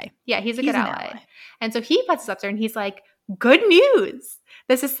ally. Yeah, he's a good ally. And so he putzes up there and he's like, good news.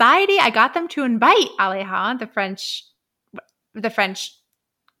 The society, I got them to invite Alejand, the French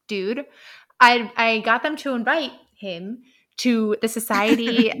dude. I got them to invite him to the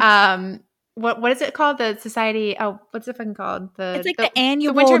society. What is it called? The society. Oh, what's it fucking called? It's like the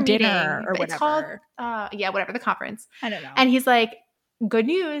annual dinner meeting, or whatever. It's called. Whatever, the conference. I don't know. And he's like, good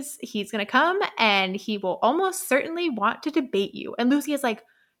news. He's gonna come and he will almost certainly want to debate you. And Lucy is like,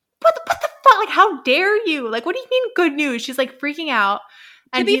 what the fuck? Like, how dare you? Like, what do you mean good news? She's like freaking out.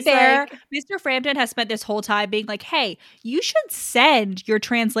 And to be fair, like, Mr. Frampton has spent this whole time being like, hey, you should send your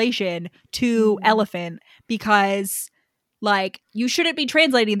translation to Elephant because, like, you shouldn't be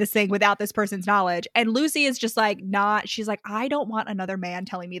translating this thing without this person's knowledge. And Lucy is just like, she's like, I don't want another man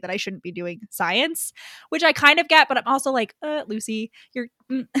telling me that I shouldn't be doing science, which I kind of get, but I'm also like, Lucy, you're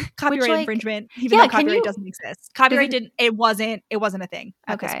copyright infringement, even though copyright doesn't exist. Copyright it wasn't a thing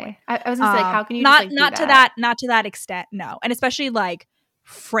at this point. I was gonna say, like, how can you not just, like, not to that extent, no. And especially like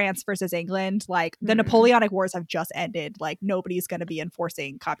France versus England, like the Napoleonic Wars have just ended. Like nobody's going to be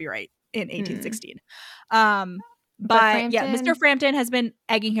enforcing copyright in 1816. But yeah, Mr. Frampton has been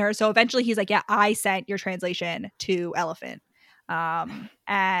egging her. So eventually he's like, yeah, I sent your translation to Elephant.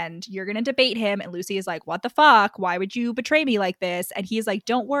 And you're going to debate him. And Lucy is like, what the fuck? Why would you betray me like this? And he's like,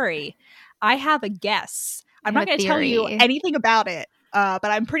 don't worry. I have a guess. I'm not going to tell you anything about it, but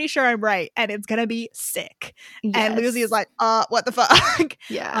I'm pretty sure I'm right, and it's gonna be sick. Yes. And Lucy is like, what the fuck?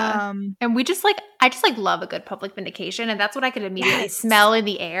 Yeah. And we just I just love a good public vindication, and that's what I could immediately smell in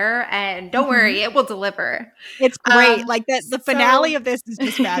the air. And don't worry, it will deliver. It's great. The finale of this is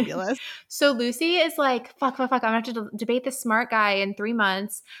just fabulous. So Lucy is like, fuck, I'm gonna have to debate this smart guy in 3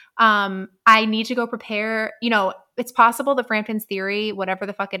 months. I need to go prepare. It's possible that Frampton's theory, whatever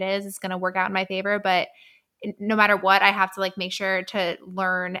the fuck it is going to work out in my favor, but no matter what, I have to make sure to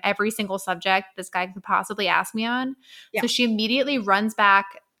learn every single subject this guy could possibly ask me on. Yeah. So she immediately runs back.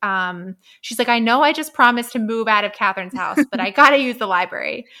 She's like, I know I just promised to move out of Catherine's house, but I got to use the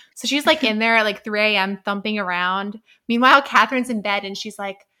library. So she's in there at 3 a.m. thumping around. Meanwhile, Catherine's in bed and she's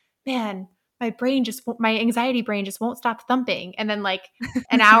like, man, my anxiety brain just won't stop thumping. And then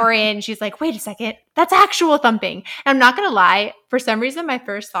an hour in, she's like, wait a second, that's actual thumping. And I'm not going to lie. For some reason, my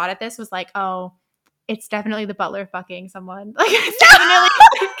first thought at this was oh, it's definitely the butler fucking someone. It's definitely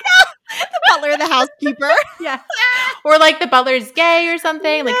the butler, the housekeeper. Yeah. Or the butler's gay or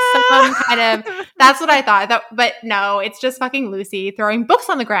something. Some kind of, that's what I thought. But no, it's just fucking Lucy throwing books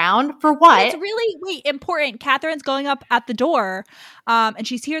on the ground for what? It's really important. Catherine's going up at the door and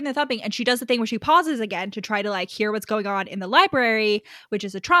she's hearing the thumping, and she does the thing where she pauses again to try to hear what's going on in the library, which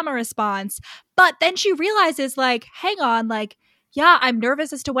is a trauma response. But then she realizes hang on, yeah, I'm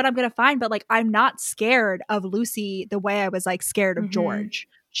nervous as to what I'm going to find, but I'm not scared of Lucy the way I was scared of George.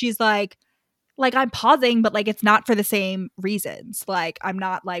 She's like I'm pausing, but it's not for the same reasons. I'm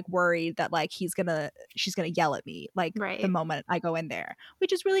not worried that she's gonna yell at me the moment I go in there,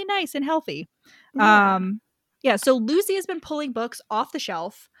 which is really nice and healthy. Yeah. So Lucy has been pulling books off the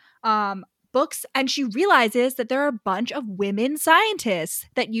shelf, books, and she realizes that there are a bunch of women scientists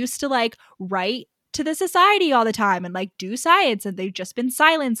that used to write to the society all the time and do science, and they've just been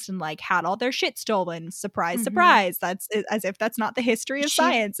silenced and had all their shit stolen. Surprise, surprise. That's as if that's not the history of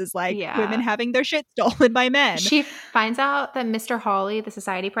science, is women having their shit stolen by men. She finds out that Mr. Hawley, the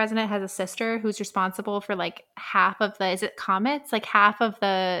society president, has a sister who's responsible for half of the, is it comets? Half of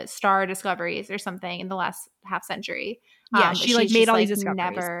the star discoveries or something in the last half century. Yeah, she made all these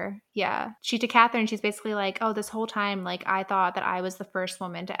discoveries. She to Catherine, she's basically oh, this whole time I thought that I was the first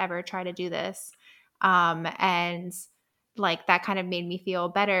woman to ever try to do this. And that kind of made me feel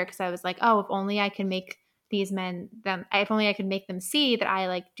better, because I was oh, if only I can make these men if only I could make them see that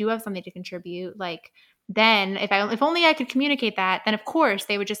I do have something to contribute. Then if only I could communicate that, then of course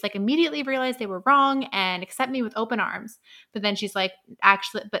they would just immediately realize they were wrong and accept me with open arms. But then she's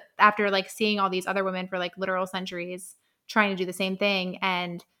actually, but after seeing all these other women for literal centuries trying to do the same thing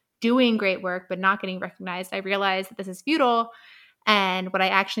and doing great work but not getting recognized, I realized that this is futile, and what I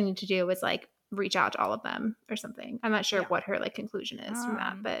actually need to do is reach out to all of them or something. I'm not sure what her conclusion is from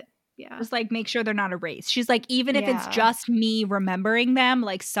that, but yeah. Just make sure they're not erased. She's even if it's just me remembering them,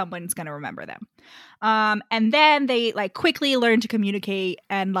 someone's going to remember them. And then they quickly learn to communicate,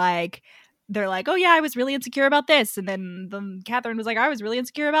 and they're oh yeah, I was really insecure about this. And then Catherine was I was really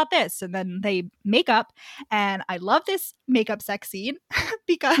insecure about this. And then they make up, and I love this makeup sex scene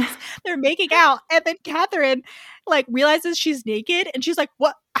because they're making out, and then Catherine realizes she's naked, and she's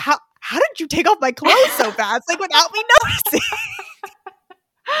what? How did you take off my clothes so fast? Without me noticing.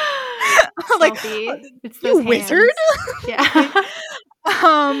 It's you wizard. Yeah.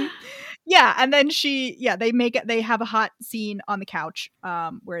 Yeah, and then they have a hot scene on the couch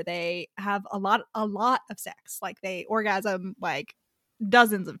where they have a lot of sex. They orgasm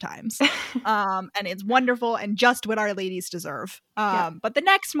dozens of times. And it's wonderful and just what our ladies deserve. But the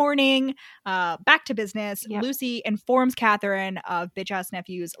next morning, back to business, Lucy informs Catherine of Bitch Ass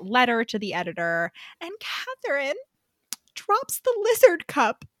Nephew's letter to the editor, and Catherine drops the lizard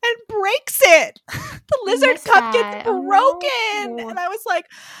cup and breaks it. The lizard cup gets broken. And I was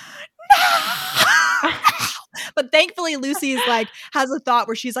no! But thankfully Lucy's has a thought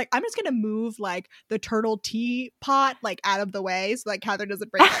where she's I'm just gonna move the turtle teapot out of the way so Catherine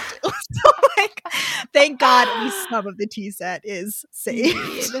doesn't break that too. So thank God at least some of the tea set is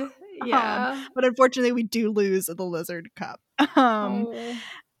saved. Yeah. But unfortunately we do lose the lizard cup. But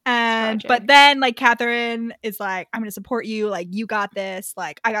then Catherine is I'm gonna support you, you got this,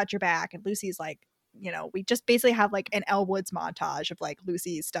 I got your back. And Lucy's we just basically have an Elle Woods montage of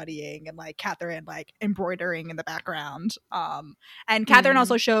Lucy studying and Catherine embroidering in the background. And Catherine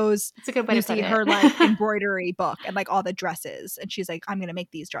also shows it's a good way Lucy to put her it. Embroidery book and all the dresses, and she's I'm gonna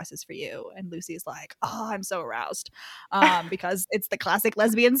make these dresses for you. And Lucy's oh, I'm so aroused because it's the classic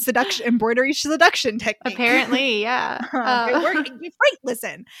lesbian embroidery seduction technique. Apparently, yeah. Right.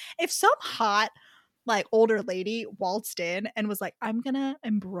 Listen, if some hot like older lady waltzed in and was like, I'm gonna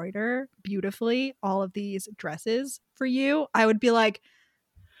embroider beautifully all of these dresses for you, I would be like,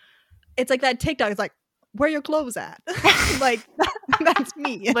 it's like that TikTok. It's like, where your clothes at? Like that's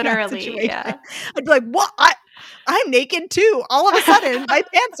me. Literally, yeah. I'd be like, what? I'm naked too. All of a sudden, my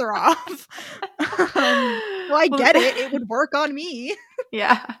pants are off. Well, I get it. It would work on me.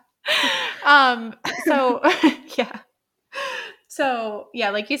 Yeah. So yeah. So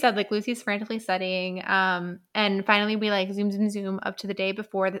yeah, like you said, like Lucy's frantically studying. And finally we like zoom up to the day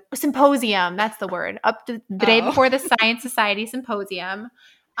before the symposium. That's the word. Up to the day before the Science Society symposium.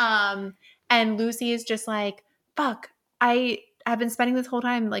 And Lucy is just like, fuck, I've been spending this whole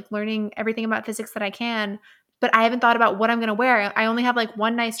time like learning everything about physics that I can, but I haven't thought about what I'm going to wear. I only have like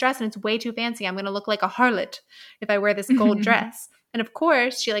one nice dress and it's way too fancy. I'm going to look like a harlot if I wear this gold dress. And of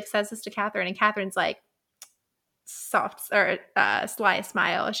course she like says this to Catherine, and Catherine's like soft or sly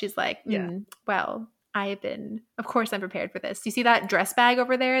smile. She's like, well, of course I'm prepared for this. You see that dress bag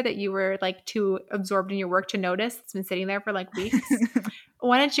over there that you were like too absorbed in your work to notice? It's been sitting there for like weeks.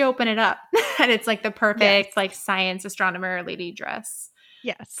 Why don't you open it up? And it's like the perfect like science astronomer lady dress.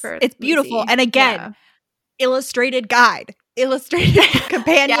 Yes. It's beautiful. Lucy. And again, illustrated guide, illustrated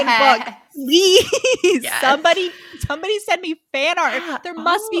companion book. Please, somebody send me fan art. There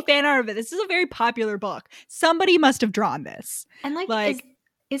must be fan art of it. This is a very popular book. Somebody must have drawn this. And like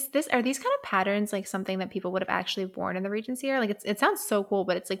are these kind of patterns like something that people would have actually worn in the Regency era? Like it sounds so cool,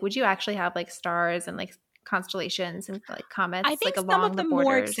 but it's like, would you actually have like stars and like constellations and like comets? I think like, some of the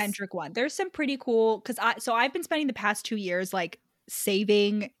more eccentric one. There's some pretty cool, because I've been spending the past 2 years like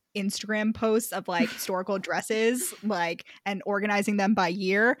saving Instagram posts of like historical dresses, like, and organizing them by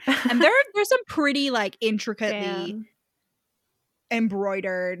year, and there's some pretty like intricately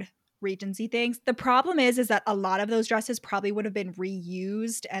embroidered Regency things. The problem is that a lot of those dresses probably would have been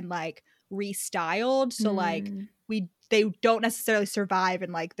reused and like restyled, so like they don't necessarily survive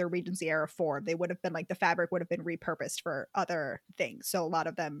in like their Regency era form. They would have been like, the fabric would have been repurposed for other things, so a lot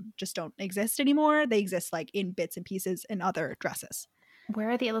of them just don't exist anymore. They exist like in bits and pieces in other dresses. Where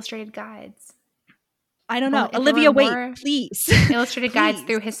are the illustrated guides? I don't know. Olivia, wait, please. Illustrated guides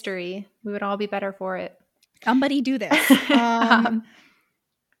through history. We would all be better for it. Somebody do this.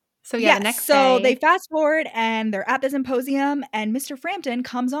 So the next day. They fast forward and they're at the symposium, and Mr. Frampton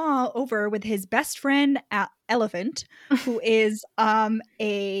comes all over with his best friend Elephant, who is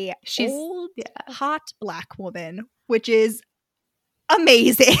she's old, hot Black woman, which is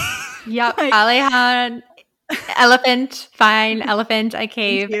amazing. Yep. Alejandra. Elephant, fine. Elephant, I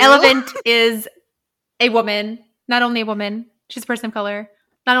cave. Elephant is a woman. Not only a woman, she's a person of color.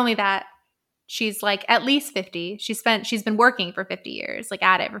 Not only that, she's like at least 50. She's been working for 50 years, like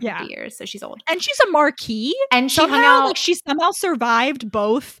at it for 50 years, so she's old. And she's a marquis. And she hung out, like she somehow survived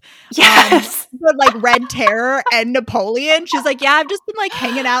both the like Red Terror and Napoleon. She's like, I've just been like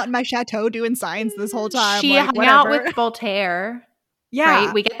hanging out in my chateau doing science this whole time. She like, hung out with Voltaire. Yeah.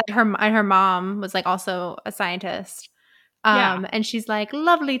 Right? We get that her mom was like also a scientist. And she's like,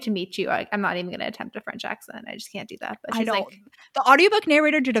 lovely to meet you. I'm not even going to attempt a French accent. I just can't do that. But she's like, the audiobook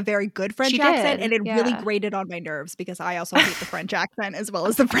narrator did a very good French accent, and it really grated on my nerves because I also hate the French accent as well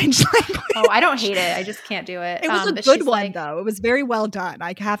as the French language. Oh, I don't hate it. I just can't do it. It was a good one though. It was very well done.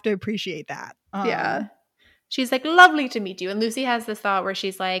 I have to appreciate that. She's like, lovely to meet you. And Lucy has this thought where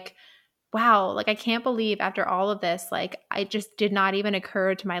she's like, wow, like I can't believe after all of this, like I just did not even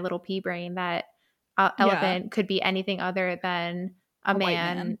occur to my little pea brain that Elephant could be anything other than a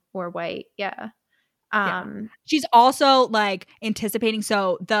man or white. She's also like anticipating,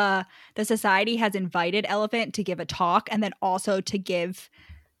 so the society has invited Elephant to give a talk, and then also to give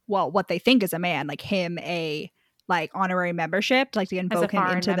what they think is a man, like him, a like honorary membership, like to invoke him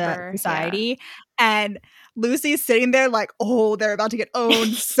into the society. And Lucy's sitting there like, oh, they're about to get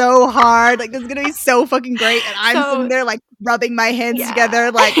owned so hard. Like, this is going to be so fucking great. And I'm sitting there like rubbing my hands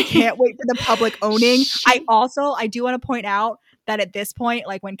together, like can't wait for the public owning. I do want to point out that at this point,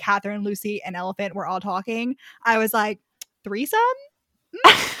 like when Catherine, Lucy, and Elephant were all talking, I was like, threesome?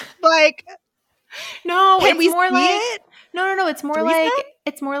 Like, no, it's more like no.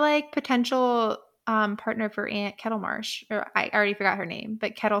 It's more like potential partner for Aunt Kettlemarsh, or I already forgot her name,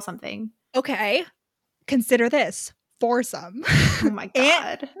 but Kettle something. Okay, consider this foursome. Oh my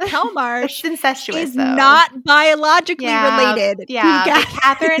god, Aunt Kettlemarsh it's incestuous, is though. not biologically related. Yeah, but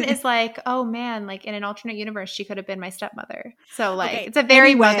Catherine is like, oh man, like in an alternate universe, she could have been my stepmother. So like, it's a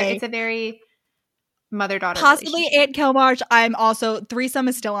very mother-daughter possibly Aunt Kilmarch. I'm also threesome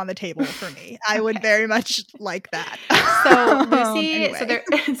is still on the table for me. I would very much like that. So Lucy,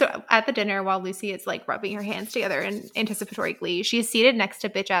 anyway. so at the dinner while Lucy is like rubbing her hands together in anticipatory glee, she's seated next to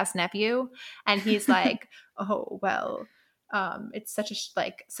bitch ass nephew, and he's like, "Oh well, it's such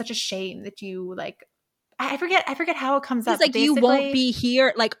a shame that you like." I forget how it comes up. He's like, you won't be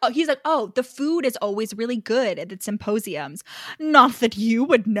here. Like, he's like, oh, the food is always really good at the symposiums. Not that you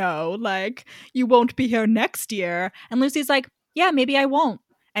would know. Like, you won't be here next year. And Lucy's like, yeah, maybe I won't.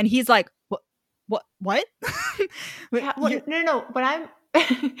 And he's like, what? Yeah, no. What I'm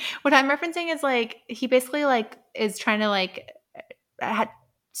referencing is like, he basically like is trying to like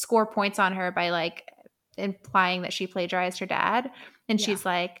score points on her by like implying that she plagiarized her dad. And she's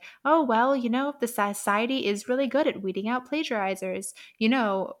like, oh, well, the society is really good at weeding out plagiarizers.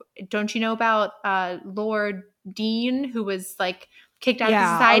 Don't you know about Lord Dean, who was like kicked out of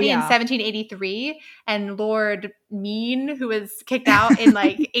the society in 1783, and Lord Mean, who was kicked out in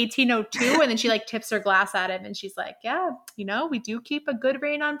like 1802. And then she like tips her glass at him and she's like, yeah, we do keep a good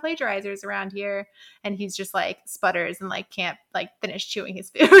rein on plagiarizers around here. And he's just like sputters and like can't like finish chewing his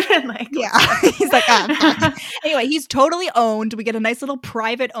food. And like, he's like, anyway, he's totally owned. We get a nice little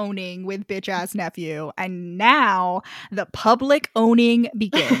private owning with bitch ass nephew. And now the public owning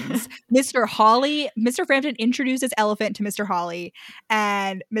begins. Mr. Frampton introduces Elephant to Mr. Hawley.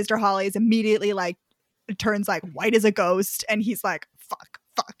 And Mr. Hawley is immediately like, turns like white as a ghost. And he's like, fuck.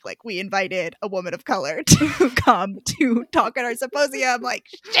 Like, we invited a woman of color to come to talk at our symposium. Like,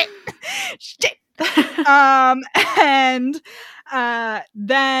 shit. And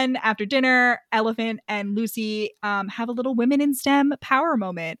then after dinner, Elephant and Lucy have a little women in STEM power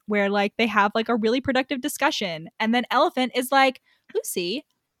moment where like they have like a really productive discussion. And then Elephant is like, Lucy,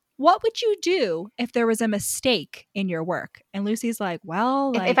 what would you do if there was a mistake in your work? And Lucy's like,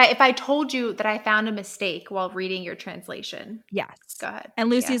 well, like, if I told you that I found a mistake while reading your translation. Yes. Go ahead.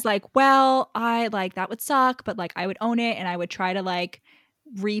 And Lucy's like, well, I like, that would suck, but like I would own it and I would try to like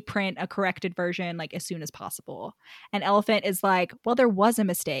reprint a corrected version like as soon as possible. And Elephant is like, well, there was a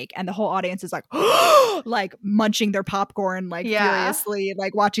mistake. And the whole audience is like, like munching their popcorn like furiously,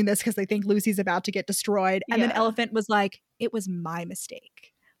 like watching this because they think Lucy's about to get destroyed. And then Elephant was like, it was my mistake.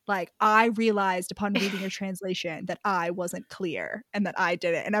 Like, I realized upon reading your translation that I wasn't clear and that I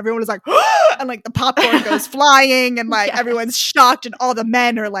did it. And everyone was like, and like the popcorn goes flying and like everyone's shocked and all the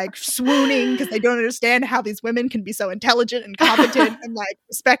men are like swooning because they don't understand how these women can be so intelligent and competent and like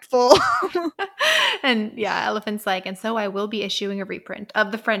respectful. And Elephant's like, and so I will be issuing a reprint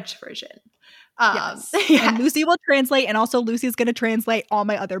of the French version. Yes. And Lucy will translate, and also Lucy's going to translate all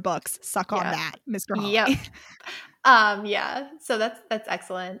my other books. Suck on that, Mr. Hawley. Yep. So that's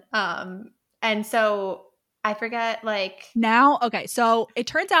excellent. And so I forget like now. Okay. So it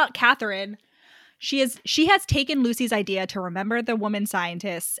turns out Catherine, she has taken Lucy's idea to remember the woman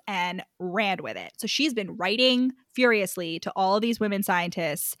scientists and ran with it. So she's been writing furiously to all of these women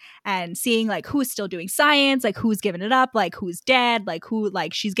scientists and seeing like who's still doing science, like who's given it up, like who's dead, like who,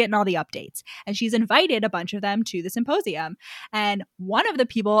 like she's getting all the updates. And she's invited a bunch of them to the symposium. And one of the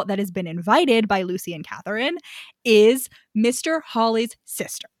people that has been invited by Lucy and Catherine is Mr. Hawley's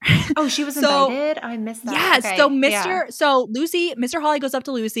sister. Oh, she was invited? I missed that. Yes. Okay. So Mr. Hawley goes up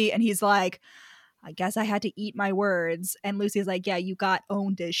to Lucy and he's like, I guess I had to eat my words. And Lucy's like, yeah, you got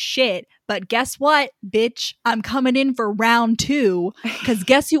owned as shit. But guess what, bitch? I'm coming in for round 2. Because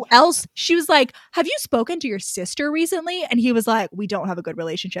guess who else? She was like, have you spoken to your sister recently? And he was like, we don't have a good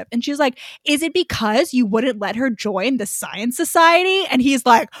relationship. And she was like, is it because you wouldn't let her join the Science Society? And he's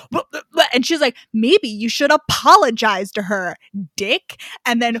like, and she's like, maybe you should apologize to her, dick.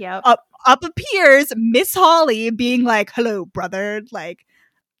 And then up appears Miss Hawley being like, hello, brother. Like,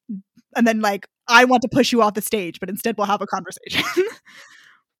 and then like, I want to push you off the stage, but instead we'll have a conversation.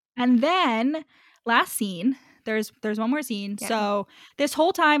 And then last scene, there's one more scene. Yeah. So this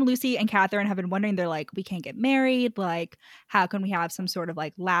whole time, Lucy and Catherine have been wondering, they're like, we can't get married. Like, how can we have some sort of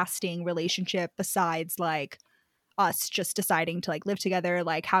like lasting relationship besides like us just deciding to like live together?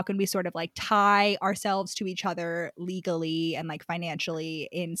 Like, how can we sort of like tie ourselves to each other legally and like financially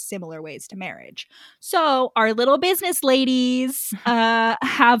in similar ways to marriage? So our little business ladies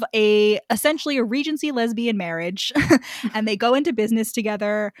have essentially a Regency lesbian marriage and they go into business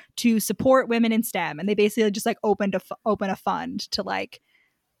together to support women in STEM. And they basically just like open a fund to like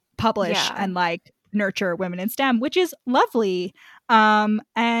publish and like nurture women in STEM, which is lovely.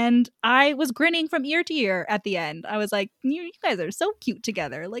 And I was grinning from ear to ear at the end. I was like, you guys are so cute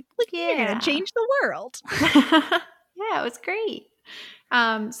together. Like, look, you're gonna change the world. Yeah, it was great.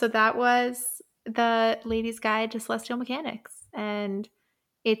 So that was the Ladies' Guide to Celestial Mechanics, and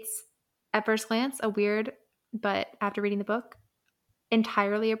it's at first glance, a weird, but after reading the book,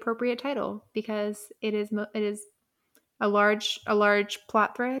 entirely appropriate title, because it is a large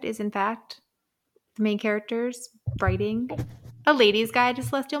plot thread is in fact the main characters writing a lady's guide to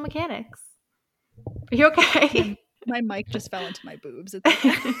celestial mechanics. Are you okay? My mic just fell into my boobs. It's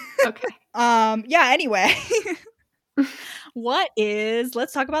okay. Okay. Yeah, anyway.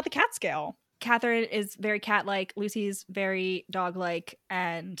 Let's talk about the cat scale. Catherine is very cat-like, Lucy's very dog-like,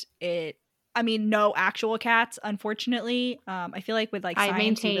 and no actual cats, unfortunately. I feel like with like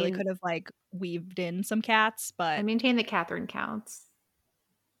science, you really could have like weaved in some cats, but I maintain that Catherine counts.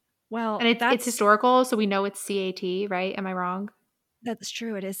 Well, and it's historical, so we know it's CAT, right? Am I wrong? That's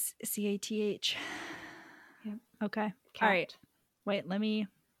true. It is CATH. Yep. Okay. Cat. All right. Wait, let me.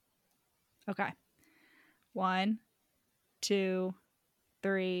 Okay. 1, 2,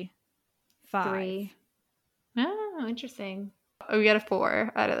 3, 5. 3. Oh, interesting. Oh, we got a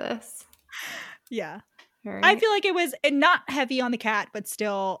 4 out of this. Yeah. Right. I feel like it was not heavy on the cat, but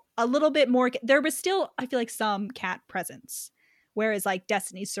still a little bit more. There was still, I feel like, some cat presence. Whereas like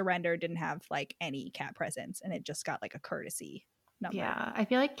Destiny's Surrender didn't have like any cat presence, and it just got like a courtesy number. Yeah. I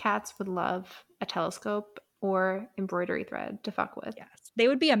feel like cats would love a telescope or embroidery thread to fuck with. Yes. They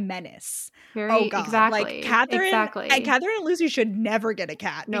would be a menace. Oh God. Exactly. Like Catherine and Lucy should never get a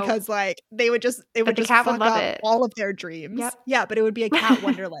cat because like they would just fuck up all of their dreams. Yep. Yeah, but it would be a cat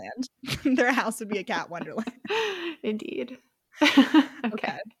wonderland. Their house would be a cat wonderland. Indeed.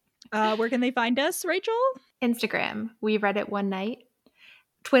 Okay. Where can they find us, Rachel? Instagram, We Read It One Night.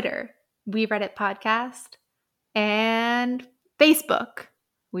 Twitter, We Read It Podcast. And Facebook,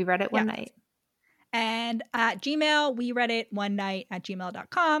 We Read It One Night. And at Gmail, we read it one night at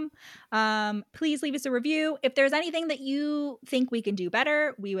gmail.com. Please leave us a review. If there's anything that you think we can do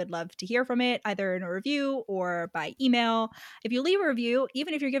better, we would love to hear from it, either in a review or by email. If you leave a review,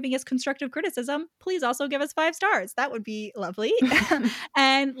 even if you're giving us constructive criticism, please also give us 5 stars. That would be lovely.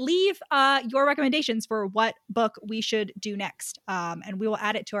 And leave your recommendations for what book we should do next. And we will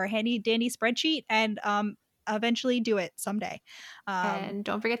add it to our handy dandy spreadsheet and eventually do it someday. And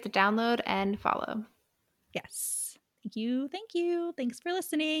don't forget to download and follow. Yes. Thank you. Thanks for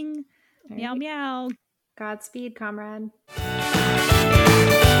listening. All meow right. meow. Godspeed, comrade.